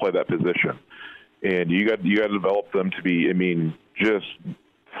nice to play that position, and you got to develop them to be. I mean, just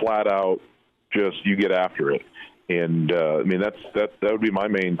flat out, just you get after it. And that would be my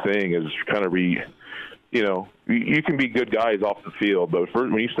main thing is kind of you know, you can be good guys off the field, but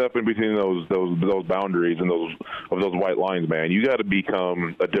when you step in between those boundaries and those white lines, man, you got to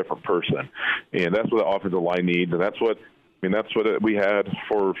become a different person, and that's what the offensive line needs, and that's what we had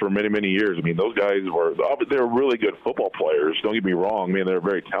for many, many years. I mean, those guys they were really good football players. Don't get me wrong, man, they're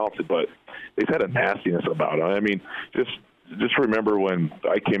very talented, but they've had a nastiness about them. I mean, just remember when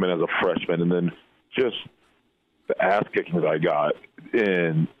I came in as a freshman, and then just the ass kicking that I got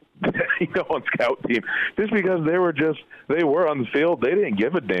and. You know, on scout team, just because they were on the field, they didn't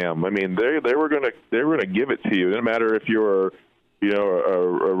give a damn. I mean, they were gonna give it to you. It didn't matter if you were, you know,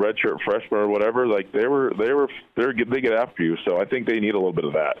 a redshirt freshman or whatever. Like they get after you. So I think they need a little bit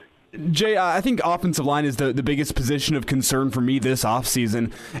of that. Jay, I think offensive line is the biggest position of concern for me this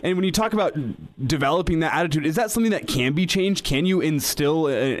offseason. And when you talk about developing that attitude, is that something that can be changed? Can you instill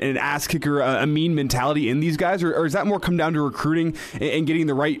an ass kicker, a mean mentality in these guys? Or does that more come down to recruiting and getting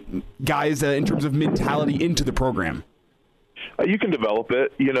the right guys in terms of mentality into the program? You can develop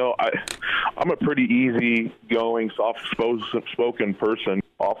it. You know, I'm a pretty easy-going, soft-spoken person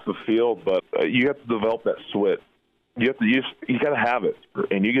off the field, but you have to develop that switch. You got to have it,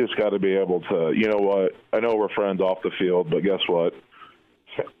 and you just got to be able to. You know what? I know we're friends off the field, but guess what?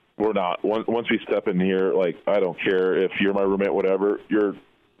 We're not. Once we step in here, like I don't care if you're my roommate, whatever. You're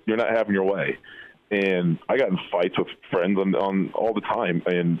not having your way. And I got in fights with friends on all the time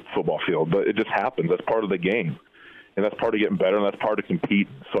in football field, but it just happens. That's part of the game, and that's part of getting better, and that's part of competing.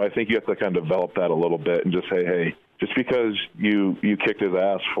 So I think you have to kind of develop that a little bit and just say, hey, just because you kicked his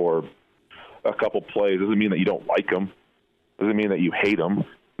ass for a couple plays doesn't mean that you don't like him. Doesn't mean that you hate him.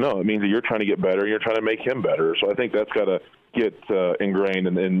 No, it means that you're trying to get better and you're trying to make him better. So I think that's got to get ingrained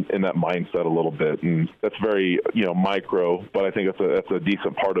in that mindset a little bit. And that's very, you know, micro, but I think that's a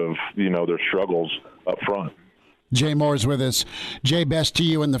decent part of, you know, their struggles up front. Jay Moore's with us. Jay, best to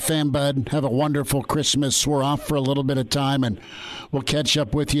you and the fan bud. Have a wonderful Christmas. We're off for a little bit of time, and we'll catch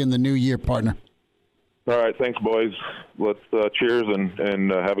up with you in the new year, partner. All right, thanks, boys. Let's cheers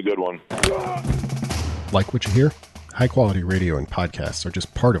and have a good one. Like what you hear? High-quality radio and podcasts are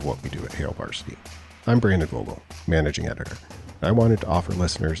just part of what we do at Hail Varsity. I'm Brandon Vogel, managing editor. I wanted to offer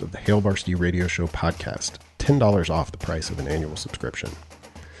listeners of the Hail Varsity Radio Show podcast $10 off the price of an annual subscription.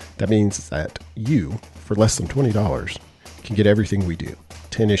 That means that you, for less than $20, can get everything we do.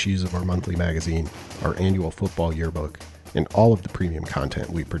 10 issues of our monthly magazine, our annual football yearbook, and all of the premium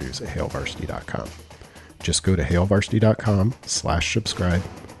content we produce at hailvarsity.com. Just go to hailvarsity.com/subscribe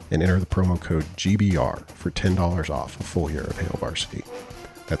and enter the promo code GBR for $10 off a full year of Hail Varsity.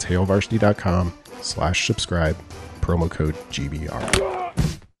 That's hailvarsity.com/subscribe, promo code GBR.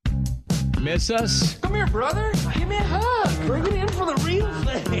 Miss us? Come here, brother. Give me a hug. Bring it in for the real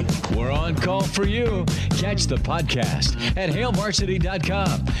thing. We're on call for you. Catch the podcast at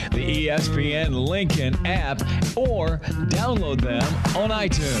hailvarsity.com, the ESPN Lincoln app, or download them on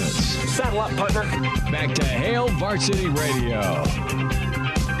iTunes. Saddle up, partner. Back to Hail Varsity Radio.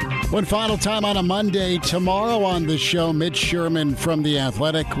 One final time on a Monday. Tomorrow on the show, Mitch Sherman from The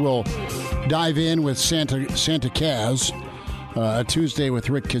Athletic will dive in with Santa Kaz. Tuesday with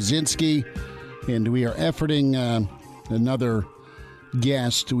Rick Kaczynski, and we are efforting another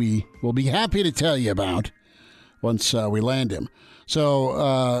guest we will be happy to tell you about once we land him.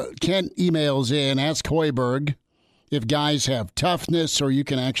 So Kent emails in, ask Hoiberg if guys have toughness or you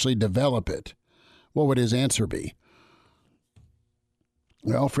can actually develop it. What would his answer be?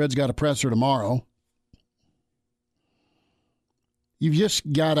 Well, Fred's got a presser tomorrow. You've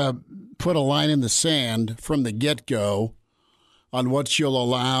just got to put a line in the sand from the get-go on what you'll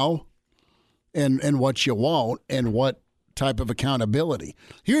allow and what you won't and what type of accountability.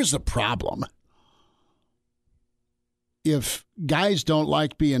 Here's the problem. If guys don't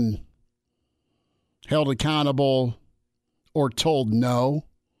like being held accountable or told no,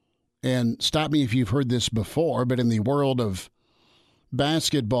 and stop me if you've heard this before, but in the world of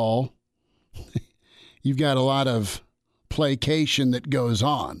basketball, you've got a lot of placation that goes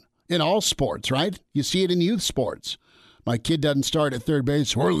on in all sports, right? You see it in youth sports. My kid doesn't start at third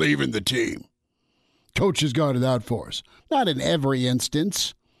base. We're leaving the team. Coach has got it out for us. Not in every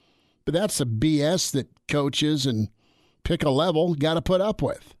instance, but that's the BS that coaches and pick a level got to put up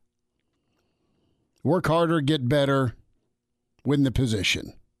with. Work harder, get better, win the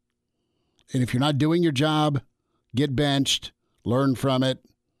position. And if you're not doing your job, get benched, learn from it,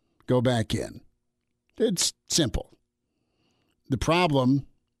 go back in. It's simple. The problem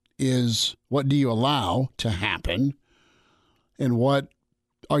is, what do you allow to happen? And what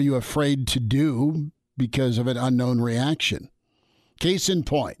are you afraid to do because of an unknown reaction? Case in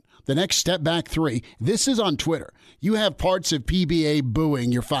point, the next step back three. This is on Twitter. You have parts of PBA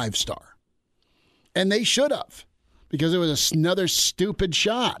booing your 5-star. And they should have, because it was another stupid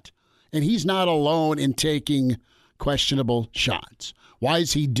shot. And he's not alone in taking questionable shots. Why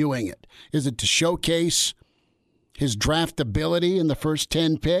is he doing it? Is it to showcase his draftability in the first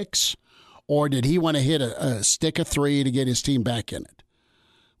 10 picks? Or did he want to hit a stick of three to get his team back in it?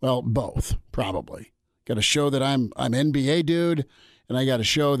 Well, both, probably. Got to show that I'm NBA dude, and I got to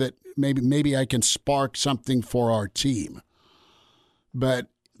show that maybe I can spark something for our team. But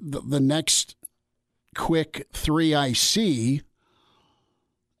the next quick three I see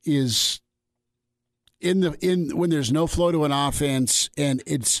is when there's no flow to an offense, and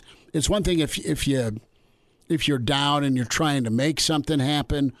it's one thing if you're down and you're trying to make something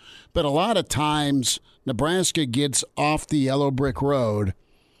happen. But a lot of times Nebraska gets off the yellow brick road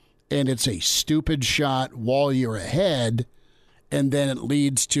and it's a stupid shot while you're ahead, and then it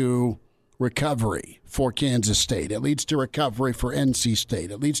leads to recovery for Kansas State. It leads to recovery for NC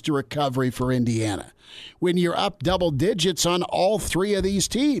State. It leads to recovery for Indiana. When you're up double digits on all three of these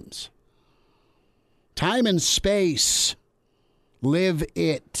teams. Time and space. Live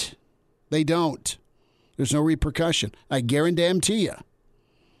it. They don't. There's no repercussion. I guarantee you.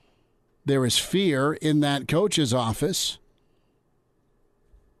 There is fear in that coach's office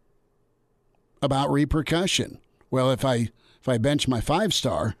about repercussion. Well, if I bench my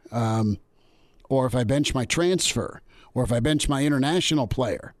 5-star, or if I bench my transfer, or if I bench my international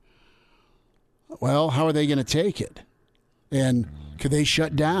player, well, how are they going to take it? And could they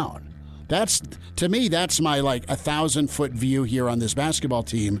shut down? To me, that's my 1,000-foot view here on this basketball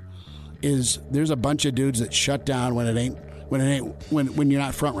team. Is there's a bunch of dudes that shut down when you're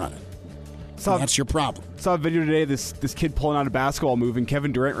not front running. That's your problem. Saw a video today, this kid pulling out a basketball move, and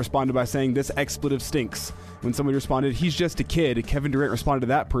Kevin Durant responded by saying, "This expletive stinks." When somebody responded, "He's just a kid," Kevin Durant responded to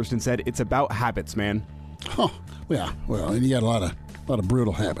that person and said, "It's about habits, man." Oh, yeah. Well, and you got a lot of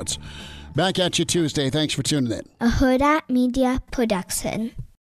brutal habits. Back at you Tuesday. Thanks for tuning in. A Huda Media Production.